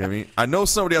 You know what I mean? I know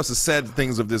somebody else has said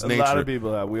things of this nature. A lot of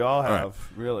people have. We all have,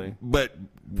 really. But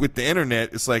with the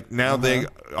internet, it's like now they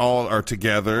all are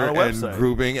together and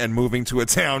grouping and moving to a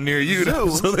town near you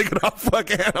so they can all fuck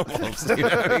animals. You know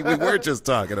what I mean? We were just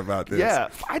talking about this. Yeah.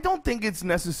 I don't think it's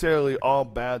necessarily all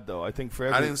bad, though. I think for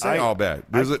every... I didn't say all bad.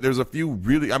 There's a few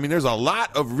really... I mean, there's a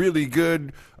lot of really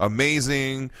good,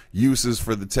 amazing uses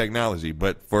for the technology.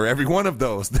 But for every one of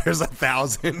those, there's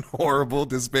 1,000 horrible,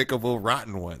 despicable,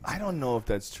 rotten ones. I don't know if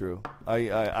that's true.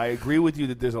 I agree with you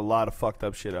that there's a lot of fucked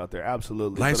up shit out there.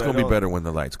 Absolutely. Life's going to be better when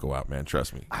the lights go out, man.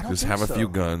 Trust me. Just have a few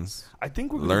guns. I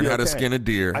think we're learn how to skin a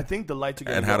deer. I think the lights are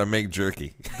going to and how to make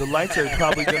jerky. The lights are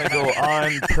probably going to go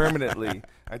on permanently.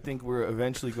 I think we're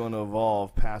eventually going to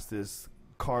evolve past this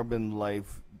carbon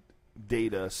life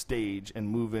data stage and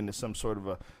move into some sort of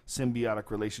a symbiotic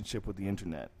relationship with the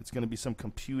internet. It's going to be some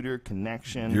computer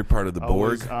connection. You're part of the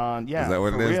Borg? Yeah, is that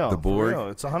what it is? The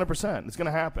Borg? It's 100%. It's going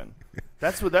to happen.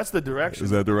 That's the direction.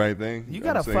 Is that the right thing? You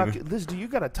got you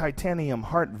got a titanium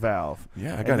heart valve.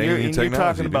 Yeah, I got alien technology. You're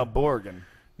talking about Borgen.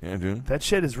 Yeah, dude. That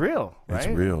shit is real, right?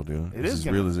 It's real, dude. It's as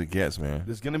real as it gets, man.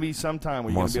 There's going to be some time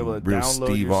where you're going to be able to real download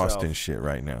Steve yourself. Austin shit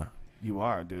right now. You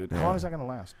are, dude. How long is that going to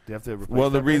last? Do you have to replace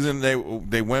Well, the bitch? reason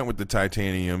they went with the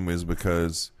titanium is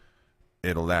because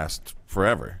it'll last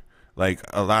forever. Like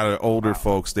a lot of older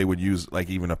folks, they would use like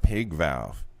even a pig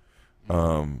valve.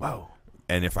 Wow.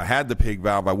 And if I had the pig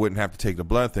valve, I wouldn't have to take the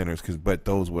blood thinners, but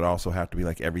those would also have to be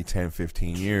like every 10,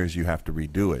 15 years you have to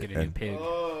redo it. Get a new pig.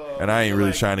 And I ain't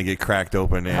really trying to get cracked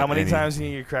open. How many times can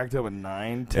you get cracked open?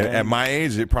 9, 10? At my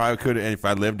age, it probably could. If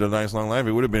I lived a nice long life,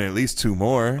 it would have been at least 2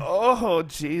 more. Oh,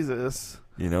 Jesus!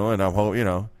 You know, and I'm hoping. You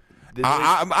know,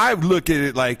 I look at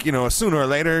it like, you know, sooner or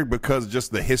later, because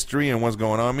just the history and what's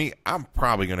going on me, I'm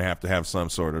probably going to have some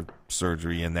sort of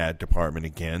surgery in that department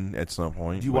again at some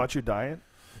point. Do you watch your diet?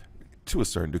 To a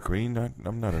certain degree.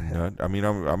 I'm not a nut. I mean,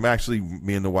 I'm actually,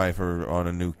 me and the wife are on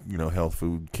a new, you know, health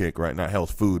food kick right now.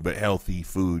 Health food, but healthy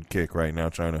food kick right now,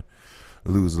 trying to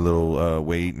lose a little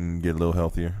weight and get a little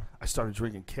healthier. I started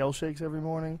drinking kale shakes every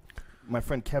morning. My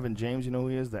friend Kevin James, you know who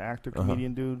he is, the actor,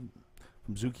 comedian dude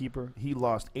from Zookeeper. He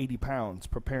lost 80 pounds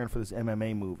preparing for this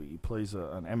MMA movie. He plays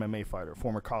an MMA fighter,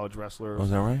 former college wrestler. Oh, is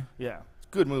that right? Yeah.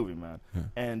 Good movie, man. Yeah.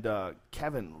 And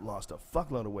Kevin lost a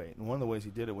fuckload of weight, and one of the ways he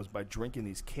did it was by drinking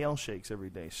these kale shakes every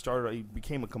day. He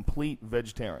became a complete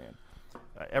vegetarian,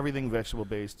 everything vegetable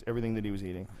based, everything that he was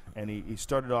eating. And he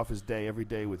started off his day every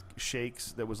day with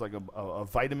shakes. That was like a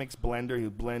Vitamix blender. He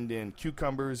would blend in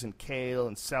cucumbers and kale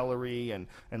and celery and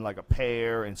like a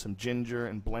pear and some ginger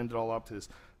and blend it all up to this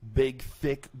big,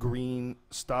 thick, green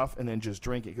stuff, and then just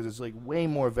drink it, because it's like way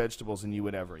more vegetables than you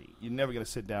would ever eat. You're never going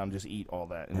to sit down and just eat all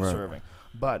that in a serving.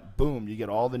 But, boom, you get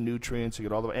all the nutrients, you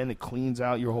get all and it cleans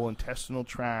out your whole intestinal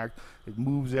tract. It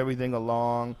moves everything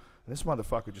along. And this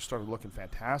motherfucker just started looking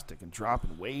fantastic and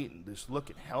dropping weight and just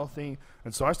looking healthy.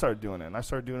 And so I started doing it. And I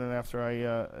started doing it after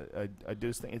I did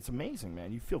this thing. It's amazing,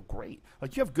 man. You feel great.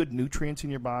 Like, you have good nutrients in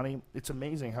your body. It's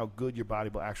amazing how good your body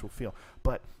will actually feel.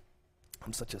 But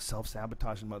I'm such a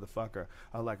self-sabotaging motherfucker.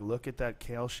 I look at that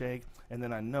kale shake, and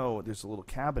then I know there's a little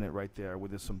cabinet right there where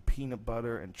there's some peanut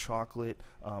butter and chocolate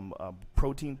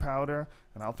protein powder,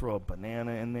 and I'll throw a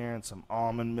banana in there and some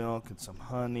almond milk and some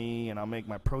honey, and I'll make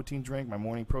my protein drink, my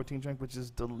morning protein drink, which is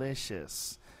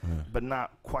delicious, but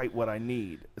not quite what I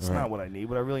need. It's not what I need.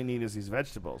 What I really need is these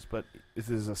vegetables. But if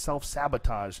there's a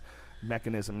self-sabotage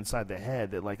mechanism inside the head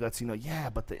that lets you know,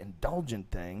 but the indulgent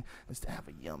thing is to have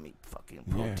a yummy fucking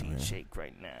protein shake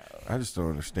right now. I just don't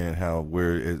understand how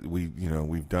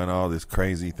we've done all this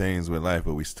crazy things with life,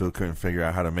 but we still couldn't figure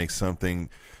out how to make something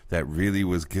that really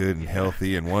was good and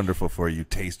healthy and wonderful for you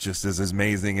taste just as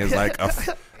amazing as like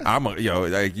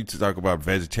you talk about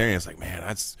vegetarian. It's like, man,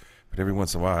 but every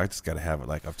once in a while I just got to have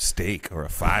like a steak or a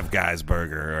Five Guys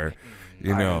burger or.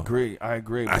 You know, I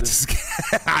agree.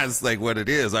 It's like what it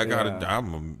is.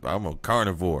 I'm a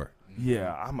carnivore.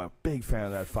 Yeah, I'm a big fan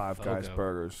of that Five Guys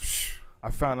burgers. I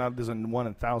found out there's one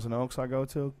in Thousand Oaks I go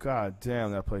to. God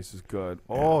damn, that place is good.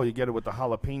 Oh, you get it with the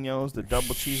jalapenos, the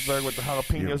double cheeseburger with the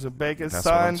jalapenos and bacon. That's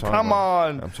son, come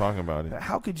on. I'm talking about it.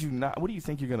 How could you not? What do you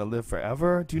think you're going to live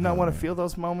forever? Do you not want to feel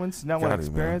those moments? Not want to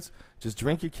experience? Just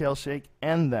drink your kale shake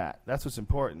and that. That's what's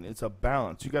important. It's a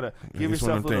balance. You got to give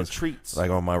yourself little treats. Like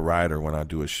on my rider when I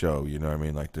do a show, you know what I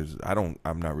mean? Like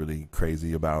I'm not really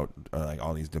crazy about like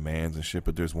all these demands and shit,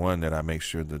 but there's one that I make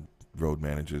sure the road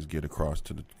managers get across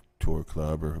to the tour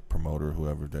club or promoter or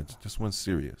whoever, that's just one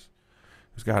serious.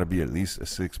 There's got to be at least a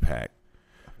 6-pack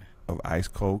of ice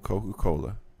cold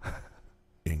Coca-Cola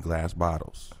in glass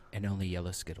bottles, and only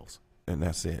yellow Skittles, and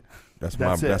that's it.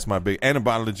 That's my big, and a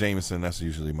bottle of Jameson. That's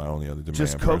usually my only other demand.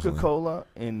 Just Coca-Cola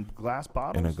in glass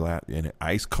bottles, in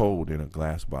ice cold in a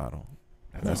glass bottle.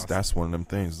 That's one of them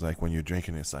things. Like when you're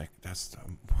drinking, it's like that's.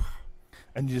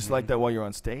 And you just like that while you're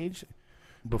on stage,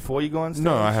 before you go on stage.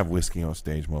 No, I have whiskey on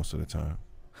stage most of the time.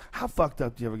 How fucked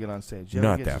up do you ever get on stage? You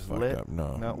Not that fucked lit? up,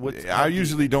 no. I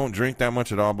usually don't drink that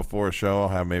much at all before a show. I'll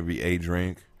have maybe a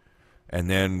drink. And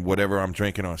then whatever I'm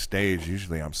drinking on stage,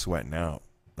 usually I'm sweating out.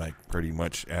 Like pretty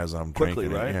much as I'm quickly,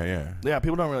 drinking. Right? Yeah. Yeah,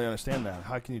 people don't really understand that.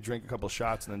 How can you drink a couple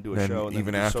shots and then do a show? And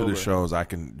even then after sober? the shows, I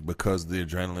can, because the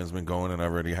adrenaline's been going and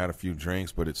I've already had a few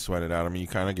drinks, but it's sweated out of me. You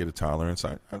kind of get a tolerance.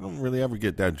 I don't really ever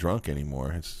get that drunk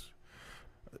anymore.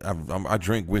 I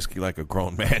drink whiskey like a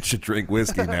grown man should drink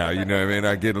whiskey now. You know what I mean?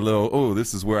 I get a little,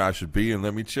 this is where I should be, and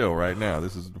let me chill right now.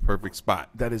 This is the perfect spot.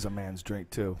 That is a man's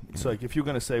drink, too. It's like, if you're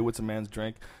going to say what's a man's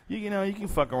drink, you know, you can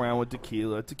fuck around with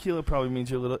tequila. Tequila probably means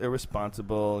you're a little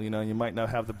irresponsible. You know, you might not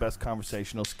have the best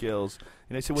conversational skills.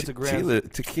 And they say, what's a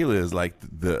grand... Tequila is like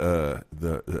the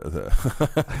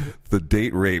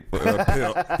date rape pill.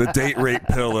 The date rape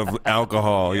pill of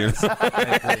alcohol. You know?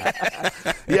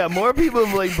 Yeah, more people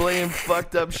blame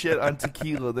fucked up shit on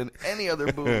tequila than any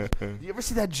other booze. You ever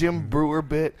see that Jim Brewer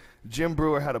bit? Jim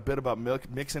Brewer had a bit about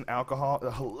mixing alcohol,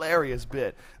 a hilarious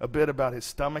bit. A bit about his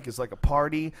stomach is like a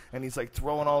party, and he's like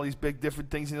throwing all these big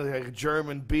different things, you know, like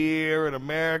German beer and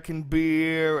American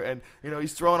beer, and you know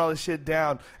he's throwing all this shit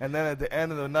down. And then at the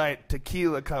end of the night,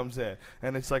 tequila comes in,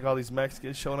 and it's like all these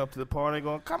Mexicans showing up to the party,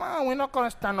 going, "Come on, we're not gonna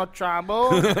stand no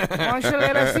trouble. Why don't you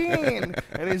let us in?"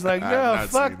 And he's like, "No,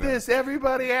 fuck this,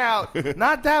 everybody out.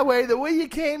 Not that way, the way you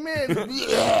came in." He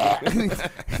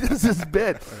does this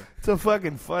bit. It's a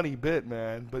fucking funny bit,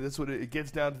 man. But that's what it gets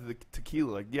down to, the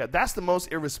tequila. Like, yeah, that's the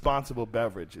most irresponsible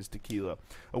beverage is tequila.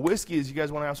 A whiskey is, you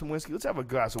guys want to have some whiskey? Let's have a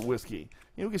glass of whiskey.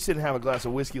 You know, we can sit and have a glass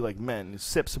of whiskey like men and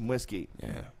sip some whiskey.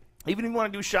 Yeah. Even if you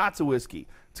want to do shots of whiskey.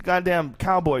 It's a goddamn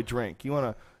cowboy drink. You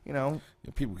want to, you know.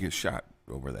 Yeah, people get shot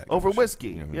over that. Over whiskey,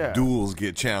 you know, yeah. Duels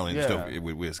get challenged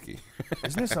with whiskey.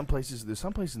 Isn't there some places, there's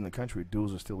some places in the country where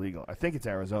duels are still legal. I think it's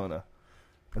Arizona.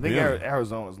 I think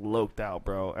Arizona's loped out,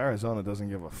 bro. Arizona doesn't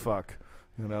give a fuck.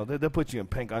 You know, they'll put you in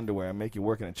pink underwear and make you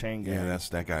work in a chain gang. Yeah,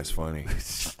 that guy's funny.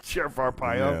 Sheriff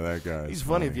Arpaio. Yeah, that guy's He's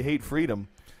funny if you hate freedom.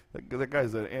 That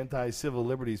guy's an anti-civil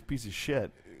liberties piece of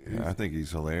shit. Yeah, I think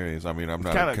he's hilarious. I mean, I'm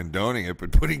not condoning it,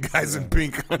 but putting guys in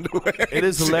pink underwear. It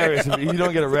is hilarious. If you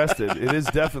don't get arrested, it is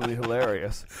definitely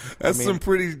hilarious. That's some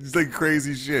pretty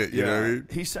crazy shit. You know what I mean?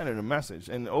 He's sending a message,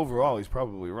 and overall, he's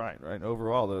probably right.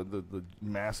 Overall, the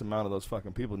mass amount of those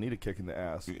fucking people need a kick in the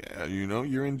ass. Yeah, you know,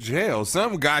 you're in jail.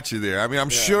 Something got you there. I mean, I'm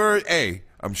sure. Hey,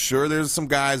 I'm sure there's some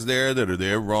guys there that are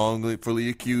there wrongfully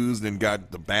accused and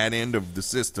got the bad end of the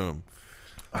system.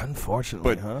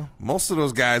 Unfortunately, but most of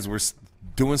those guys were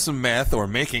doing some meth or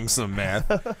making some meth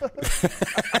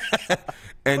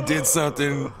and did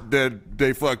something that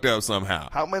they fucked up somehow.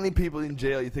 How many people in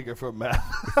jail you think are for meth?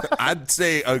 I'd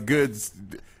say a good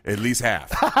at least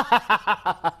half.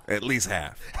 At least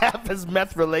half. Half is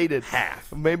meth related.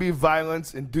 Half. Maybe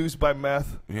violence induced by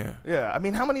meth. Yeah. Yeah. I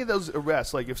mean, how many of those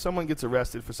arrests, like if someone gets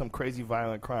arrested for some crazy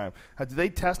violent crime, do they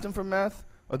test him for meth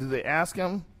or do they ask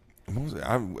him?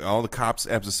 All the cops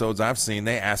episodes I've seen,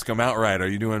 they ask them outright, "Are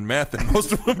you doing meth?" And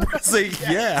most of them say,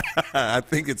 "Yeah." I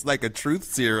think it's like a truth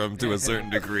serum to a certain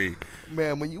degree.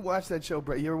 Man, when you watch that show,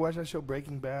 you ever watch that show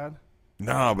Breaking Bad?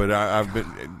 No, but I've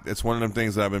been. It's one of them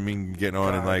things that I've been meaning to get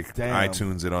on and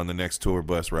iTunes it on the next tour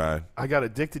bus ride. I got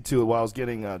addicted to it while I was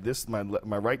getting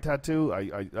my right tattoo.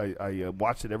 I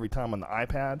watched it every time on the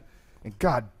iPad, and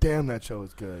god damn, that show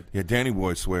is good. Yeah, Danny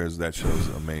Boy swears that show's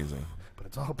amazing.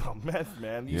 It's all about meth,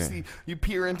 man. You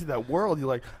peer into that world, you're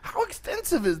like, how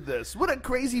extensive is this? What a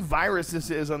crazy virus this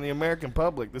is on the American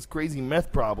public, this crazy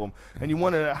meth problem. And you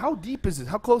wonder, how deep is it?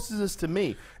 How close is this to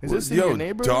me? Is this in your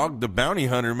neighborhood? Dog the Bounty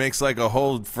Hunter makes like a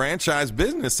whole franchise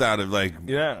business out of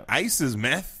ICE is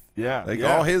meth. Yeah.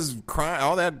 All his crime,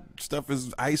 all that stuff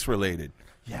is ICE related.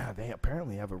 Yeah, they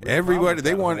apparently have a real Everybody,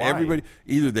 they problem want with Hawaii. everybody.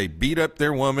 Either they beat up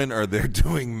their woman or they're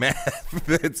doing meth.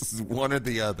 It's one or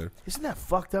the other. Isn't that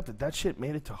fucked up that shit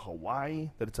made it to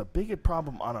Hawaii? That it's a bigger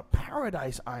problem on a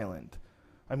paradise island.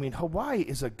 I mean, Hawaii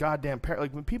is a goddamn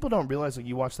like when people don't realize, like,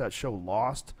 you watch that show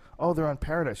Lost. Oh, they're on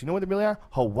paradise. You know what they really are?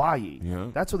 Hawaii. Yeah.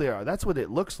 That's what they are. That's what it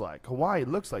looks like. Hawaii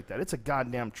looks like that. It's a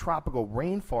goddamn tropical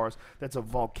rainforest that's a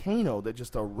volcano that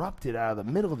just erupted out of the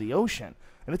middle of the ocean,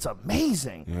 and it's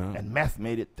amazing. Yeah. And meth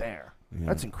made it there. Yeah.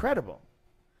 That's incredible.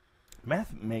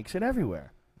 Meth makes it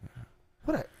everywhere.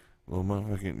 What a Well,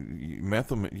 motherfucking meth,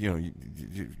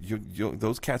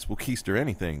 those cats will keister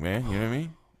anything, man. You know what I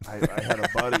mean?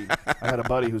 I had a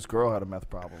buddy whose girl had a meth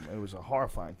problem. It was a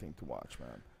horrifying thing to watch,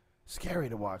 man. Scary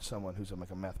to watch someone who's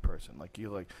like a meth person.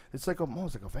 It's like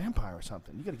almost like a vampire or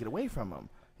something. You got to get away from them.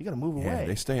 You got to move Yeah, away.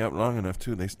 they stay up long enough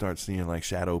too. They start seeing like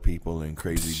shadow people and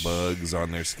crazy bugs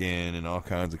on their skin and all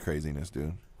kinds of craziness,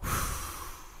 dude.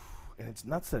 And it's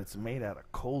nuts that it's made out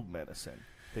of cold medicine.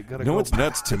 They gotta You know go what's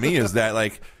nuts to me is that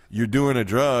like you're doing a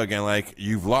drug and like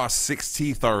you've lost 6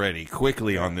 teeth already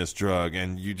quickly on this drug,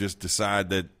 and you just decide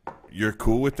that you're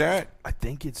cool with that. I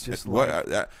think it's just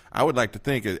I would like to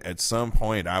think at some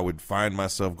point I would find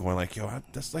myself going like, yo,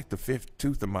 that's like the 5th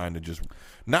tooth of mine to just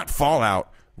not fall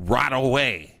out, rot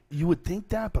away. You would think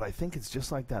that, but I think it's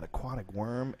just like that aquatic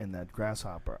worm and that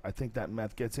grasshopper. I think that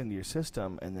meth gets into your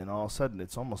system, and then all of a sudden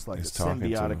it's almost like It's a talking to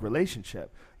symbiotic them.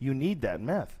 relationship. You need that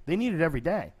meth. They need it every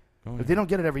day. Oh, If they don't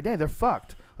get it every day, they're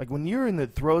fucked. Like when you're in the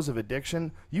throes of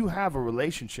addiction, you have a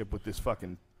relationship with this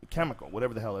fucking chemical,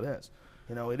 whatever the hell it is.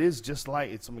 You know, it is just like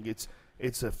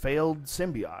it's a failed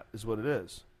symbiote is what it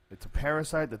is. It's a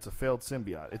parasite that's a failed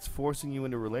symbiote. It's forcing you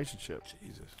into a relationship.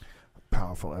 Jesus.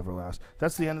 Powerful Everlast.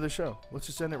 That's the end of the show. Let's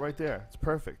just end it right there. It's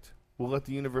perfect. We'll let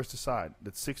the universe decide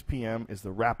that 6 p.m. is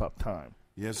the wrap-up time.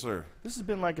 Yes, sir. This has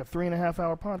been like a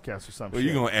 3.5-hour podcast or something. Well,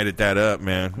 you're gonna edit that up,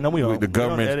 man. No, we won't. The We don't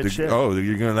government. edit shit.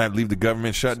 You're gonna leave the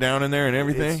government shut down in there and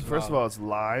everything. First of all, it's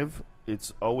live.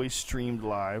 It's always streamed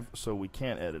live, so we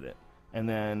can't edit it. And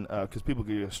then, because people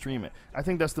can stream it. I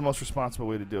think that's the most responsible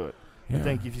way to do it. I Yeah.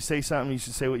 think if you say something, you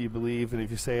should say what you believe, and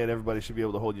if you say it, everybody should be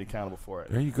able to hold you accountable for it.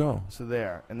 There you go. So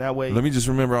there. And that way, Let me just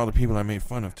remember all the people I made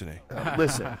fun of today.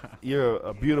 listen, you're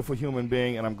a beautiful human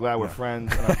being, and I'm glad we're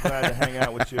friends, and I'm glad to hang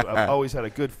out with you. I've always had a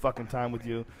good fucking time with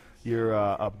you. You're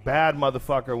a bad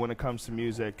motherfucker when it comes to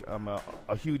music. I'm a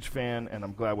huge fan, and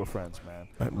I'm glad we're friends, man.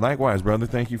 Likewise, brother.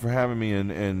 Thank you for having me.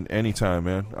 And anytime,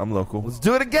 man. I'm local. Let's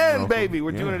do it again, Local. baby.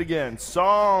 We're Yeah. doing it again.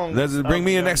 Songs. Bring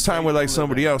me in of next time with like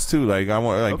somebody else too. Like I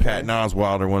want like Okay. Patton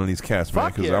Oswalt or one of these cats, man.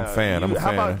 Fuck Because yeah. I'm a fan. I'm a How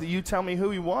fan. about you tell me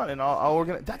who you want, and I'll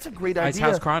organize. That's a great Ice idea.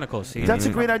 House Chronicles. See? That's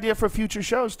a great idea for future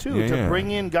shows too. Yeah, to yeah.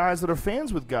 bring in guys that are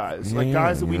fans with guys, Yeah, like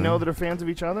guys that we yeah. know that are fans of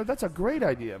each other. That's a great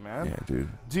idea, man. Yeah, dude.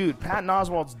 Dude, Patton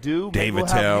Oswalt's due. Maybe David we'll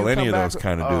have Tell, you any come of back. those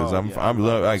kind of dudes. Oh, yeah, I'm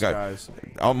love. I those got guys.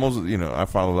 almost. I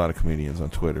follow a lot of comedians on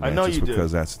Twitter. Man, I know just you do. because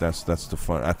that's the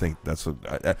fun. I think that's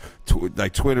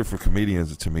like Twitter for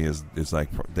comedians to me is like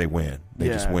they win. They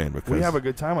just win because we have a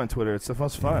good time on Twitter. It's the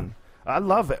most fun. I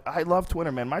love it. I love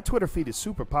Twitter, man. My Twitter feed is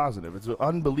super positive. It's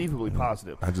unbelievably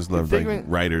positive. I just love Figuring- like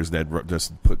writers that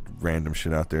just put random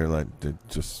shit out there like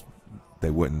they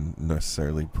wouldn't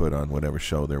necessarily put on whatever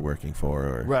show they're working for.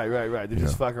 Or Right. They you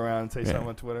just know. fuck around and say Yeah. something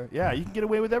on Twitter. Yeah, you can get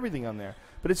away with everything on there.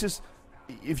 But it's just,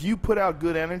 if you put out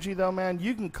good energy, though, man,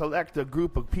 you can collect a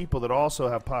group of people that also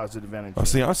have positive energy. Oh,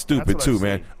 see, I'm stupid That's what too, I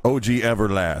man. see. OG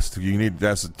Everlast. You need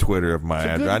that's a Twitter of my.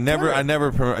 It's a good I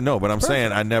never. No, but I'm Perfect.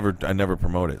 saying I never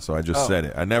promote it. So I just Oh. said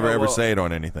it. I never Oh, ever well. say it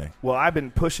on anything. Well, I've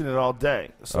been pushing it all day,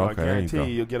 so I Okay, there you guarantee go.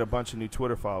 you'll get a bunch of new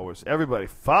Twitter followers. Everybody,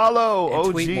 follow And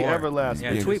OG tweet more. Everlast.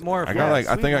 Yeah, tweet more. I got like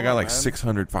I tweet think I got more, like man.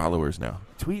 600 followers now.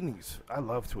 Tweeting's, I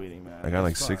love tweeting, man. I got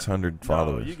like It's fun. 600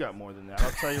 followers. No, you got more than that.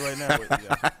 I'll tell you right now. What you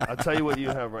got. I'll tell you what you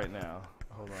have right now.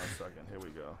 Hold on a second. Here we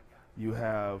go. You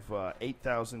have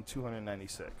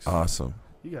 8,296. Awesome.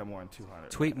 You got more than 200.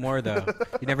 Tweet more though.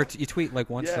 You tweet like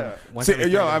once. Yeah. Once See,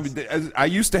 every yo, 3 days. I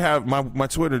used to have my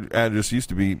Twitter address used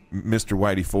to be Mr.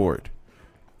 Whitey Ford.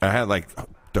 I had like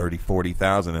 30,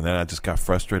 40,000, and then I just got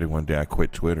frustrated one day. I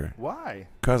quit Twitter. Why?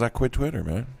 Because I quit Twitter,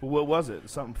 man. Well, what was it?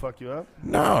 Something fuck you up?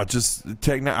 No, just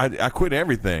I quit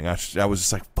everything. I was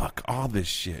just like, fuck all this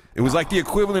shit. It was like the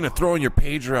equivalent of throwing your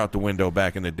pager out the window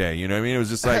back in the day. You know what I mean? It was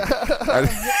just like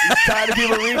Tired of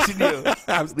people reaching you.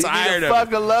 I was Leave me tired the of fuck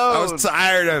it. alone. I was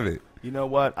tired of it. You know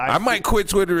what? I might quit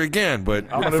Twitter again, but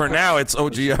for now, it's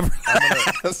OG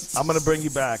Everlast. I'm going to bring you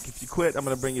back. If you quit, I'm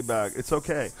going to bring you back. It's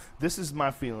okay. This is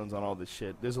my feelings on all this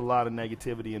shit. There's a lot of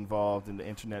negativity involved in the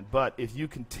internet, but if you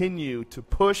continue to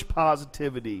push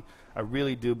positivity, I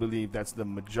really do believe that's the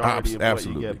majority of what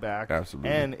you get back. Absolutely.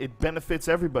 And it benefits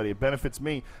everybody. It benefits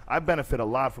me. I benefit a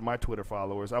lot from my Twitter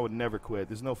followers. I would never quit.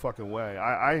 There's no fucking way.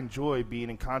 I enjoy being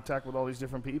in contact with all these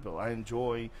different people. I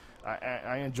enjoy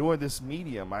this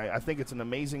medium. I think it's an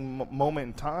amazing moment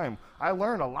in time. I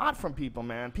learn a lot from people,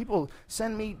 man. People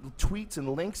send me tweets and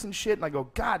links and shit, and I go,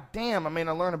 God damn. I mean,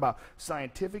 I learn about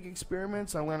scientific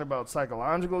experiments. I learn about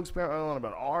psychological experiments. I learn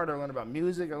about art. I learn about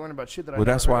music. I learn about shit that Well,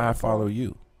 that's why I follow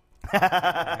you. Well,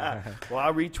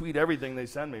 I retweet everything they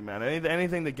send me, man.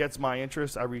 Anything that gets my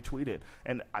interest, I retweet it.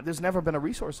 And there's never been a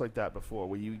resource like that before,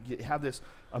 where you have this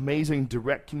amazing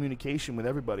direct communication with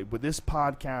everybody. With this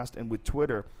podcast and with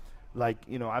Twitter, like,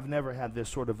 you know, I've never had this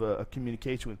sort of a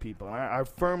communication with people. And I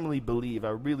firmly believe, I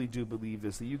really do believe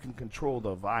this, that you can control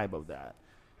the vibe of that.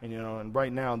 And, you know, and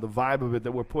right now, the vibe of it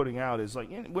that we're putting out is like,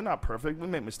 we're not perfect. We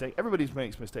make mistakes. Everybody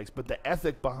makes mistakes. But the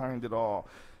ethic behind it all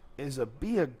is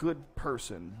be a good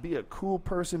person, be a cool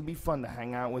person, be fun to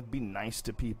hang out with, be nice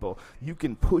to people. You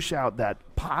can push out that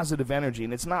positive energy,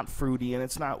 and it's not fruity and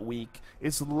it's not weak.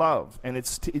 It's love, and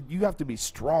you have to be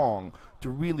strong to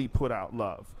really put out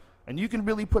love. And you can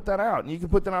really put that out. And you can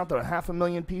put that out to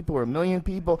 500,000 people or 1 million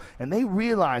people, and they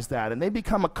realize that, and they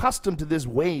become accustomed to this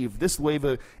wave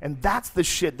and that's the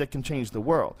shit that can change the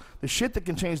world. The shit that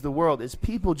can change the world is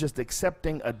people just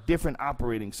accepting a different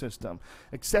operating system,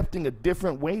 accepting a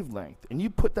different wavelength. And you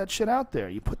put that shit out there.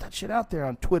 You put that shit out there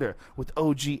on Twitter with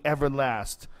OG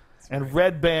Everlast. And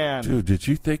Red Band. Dude, did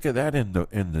you think of that in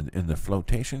the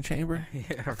flotation chamber?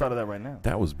 Yeah, I thought of that right now.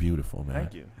 That was beautiful, man.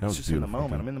 Thank you. That was just beautiful. in the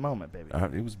moment. I'm in the moment, baby.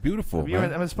 It was beautiful,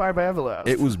 man. I'm inspired by Everlast.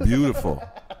 It was beautiful.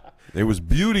 There was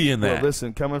beauty in that. Well,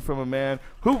 listen, coming from a man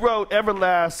who wrote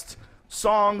Everlast,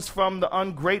 songs from the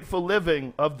ungrateful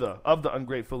living of the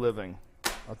ungrateful living.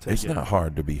 I'll take it's it. not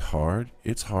hard to be hard.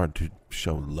 It's hard to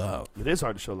show love. It is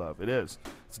hard to show love. It is.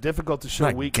 It's difficult to show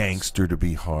It's not weakness. gangster to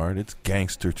be hard. It's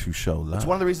gangster to show love. It's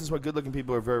one of the reasons why good-looking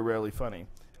people are very rarely funny.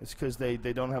 It's because they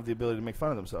don't have the ability to make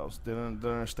fun of themselves. They don't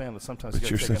understand that sometimes. But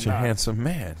you're such a handsome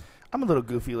man. I'm a little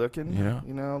goofy looking. Yeah.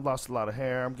 You know, lost a lot of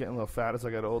hair. I'm getting a little fat as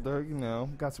I got older. You know,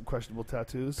 got some questionable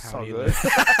tattoos. It's all good.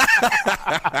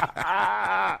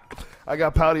 I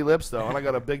got pouty lips, though, and I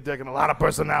got a big dick and a lot of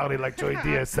personality, like Joey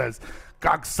Diaz says.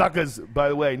 Cocksuckers, by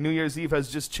the way, New Year's Eve has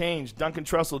just changed. Duncan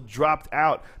Trussell dropped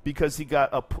out because he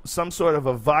got some sort of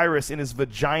a virus in his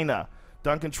vagina.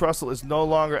 Duncan Trussell is no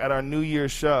longer at our New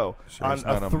Year's show. On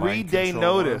a 3-day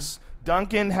notice.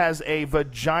 Duncan has a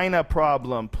vagina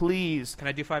problem. Please. Can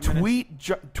I do 5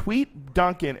 minutes? Tweet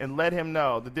Duncan and let him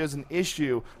know that there's an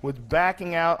issue with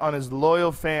backing out on his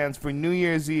loyal fans for New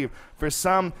Year's Eve for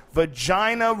some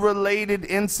vagina-related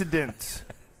incident.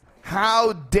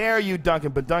 How dare you,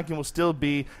 Duncan? But Duncan will still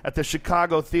be at the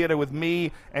Chicago Theater with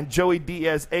me and Joey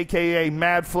Diaz, a.k.a.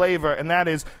 Mad Flavor, and that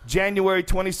is January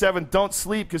 27th. Don't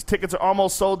sleep because tickets are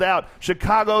almost sold out.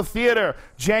 Chicago Theater,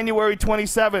 January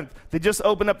 27th. They just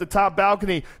opened up the top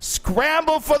balcony.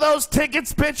 Scramble for those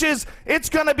tickets, bitches. It's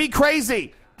going to be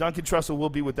crazy. Duncan Trussell will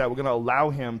be with that. We're going to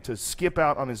allow him to skip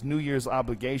out on his New Year's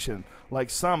obligation like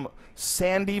some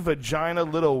sandy vagina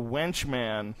little wench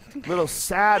man, little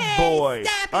sad boy,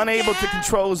 unable to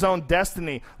control his own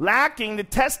destiny, lacking the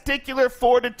testicular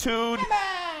fortitude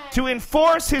to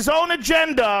enforce his own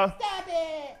agenda.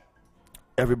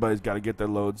 Everybody's got to get their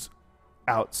loads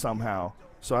out somehow.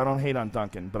 So I don't hate on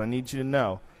Duncan, but I need you to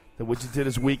know that what you did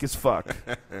is weak as fuck,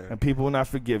 and people will not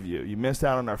forgive you. You missed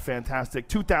out on our fantastic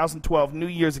 2012 New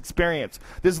Year's experience.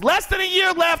 There's less than a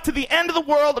year left to the end of the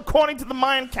world according to the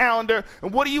Mayan calendar,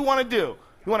 and what do you want to do?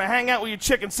 You want to hang out with your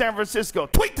chick in San Francisco?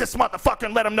 Tweet this motherfucker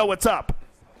and let him know what's up.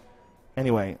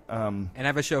 Anyway. And I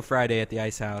have a show Friday at the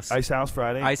Ice House. Ice House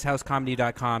Friday?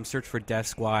 IceHouseComedy.com. Search for Death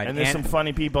Squad. And there's some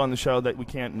funny people on the show that we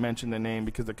can't mention their name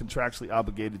because they're contractually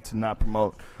obligated to not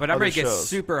promote. But I'm going to get shows.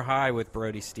 super high with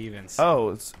Brody Stevens. Oh,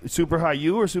 it's super high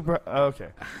you or super... Oh, okay.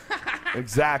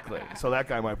 Exactly. So that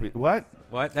guy might be... What?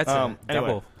 What? That's a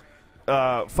anyway.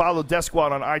 double. Follow Death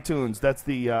Squad on iTunes. That's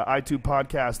the iTunes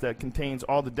podcast that contains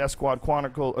all the Death Squad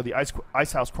Chronicle, or the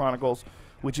Ice House Chronicles,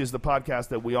 which is the podcast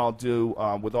that we all do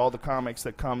with all the comics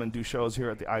that come and do shows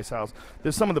here at the Ice House.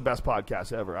 They're some of the best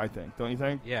podcasts ever, I think. Don't you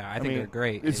think? Yeah, I think they're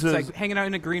great. It's like hanging out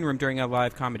in a green room during a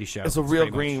live comedy show. It's a real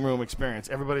green room experience.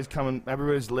 Everybody's coming.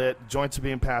 Everybody's lit. Joints are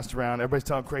being passed around. Everybody's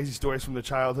telling crazy stories from their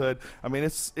childhood. I mean,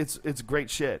 it's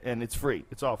great shit, and it's free.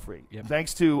 It's all free. Yep.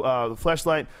 Thanks to the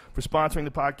Fleshlight for sponsoring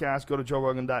the podcast. Go to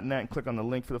joerogan.net and click on the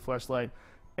link for the Fleshlight.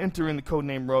 enter in the code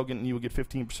name Rogan, and you will get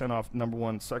 15% off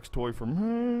 #1 sex toy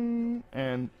from.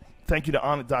 And thank you to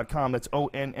Onnit.com. That's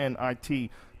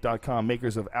ONNIT.com.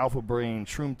 Makers of Alpha Brain,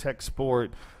 Shroom Tech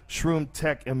Sport, Shroom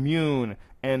Tech Immune,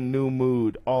 and New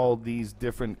Mood. All these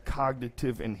different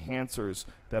cognitive enhancers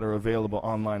that are available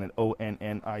online at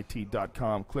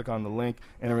ONNIT.com. Click on the link,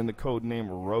 enter in the code name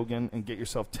Rogan, and get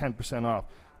yourself 10% off.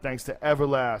 Thanks to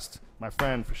Everlast, my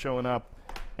friend, for showing up.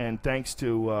 And thanks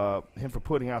to him for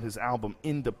putting out his album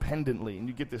independently. And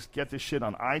you get this shit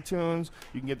on iTunes.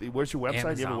 You can get where's your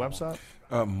website? Do you have a website?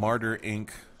 Martyr Inc.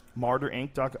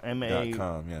 MartyrInc.com.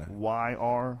 .com, yeah.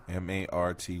 M-A-Y-R.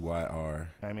 MARTYR.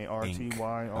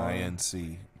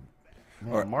 MARTYR.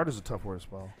 Man, Martyr's a tough word to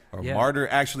spell. Or Martyr.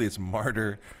 Actually, it's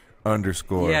Martyr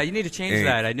 _ Yeah, you need to change Inc.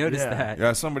 that. I noticed that.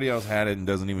 Yeah, somebody else had it and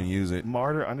doesn't even use it.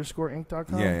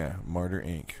 Martyr_Inc.com? Yeah. Martyr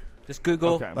Inc. Just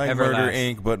Google Like Everlast. Murder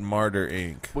Inc., but Martyr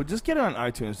Inc. Well, just get it on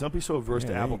iTunes. Don't be so averse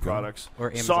to Apple products.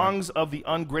 Or Amazon. Songs of the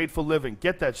Ungrateful Living.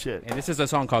 Get that shit. And this is a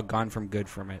song called Gone From Good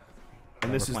From It.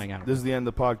 And this is the end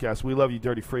of the podcast. We love you,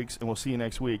 dirty freaks, and we'll see you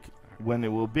next week when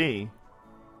it will be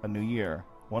a new year.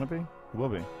 Want it be? It will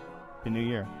be. A new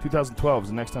year. 2012 is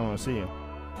the next time I'm going to see you.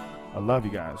 I love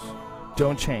you guys.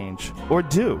 Don't change. Or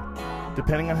do.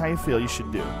 Depending on how you feel, you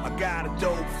should do. I got a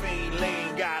dope fiend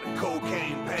lean, got a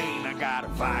cocaine pain, I got a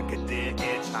vodka dick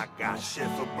itch, I got shit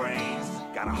for brains,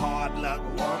 got a hard luck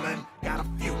woman, got a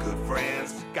few good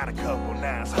friends, got a couple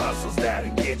nice hustles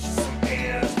that'll get you some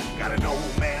ends, got an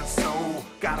old man's soul,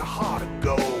 got a heart of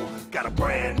gold, got a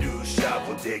brand new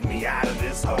shovel, dig me out of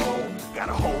this hole, got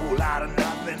a whole lot of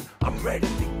nothing, I'm ready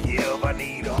to give, I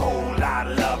need a whole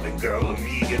lot of loving, girl, I'm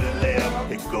eager to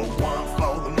live, it go 1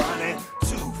 for the money,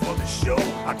 2 for the show,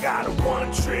 I got a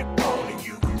 1-trick pony,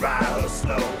 you can ride her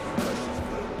slow.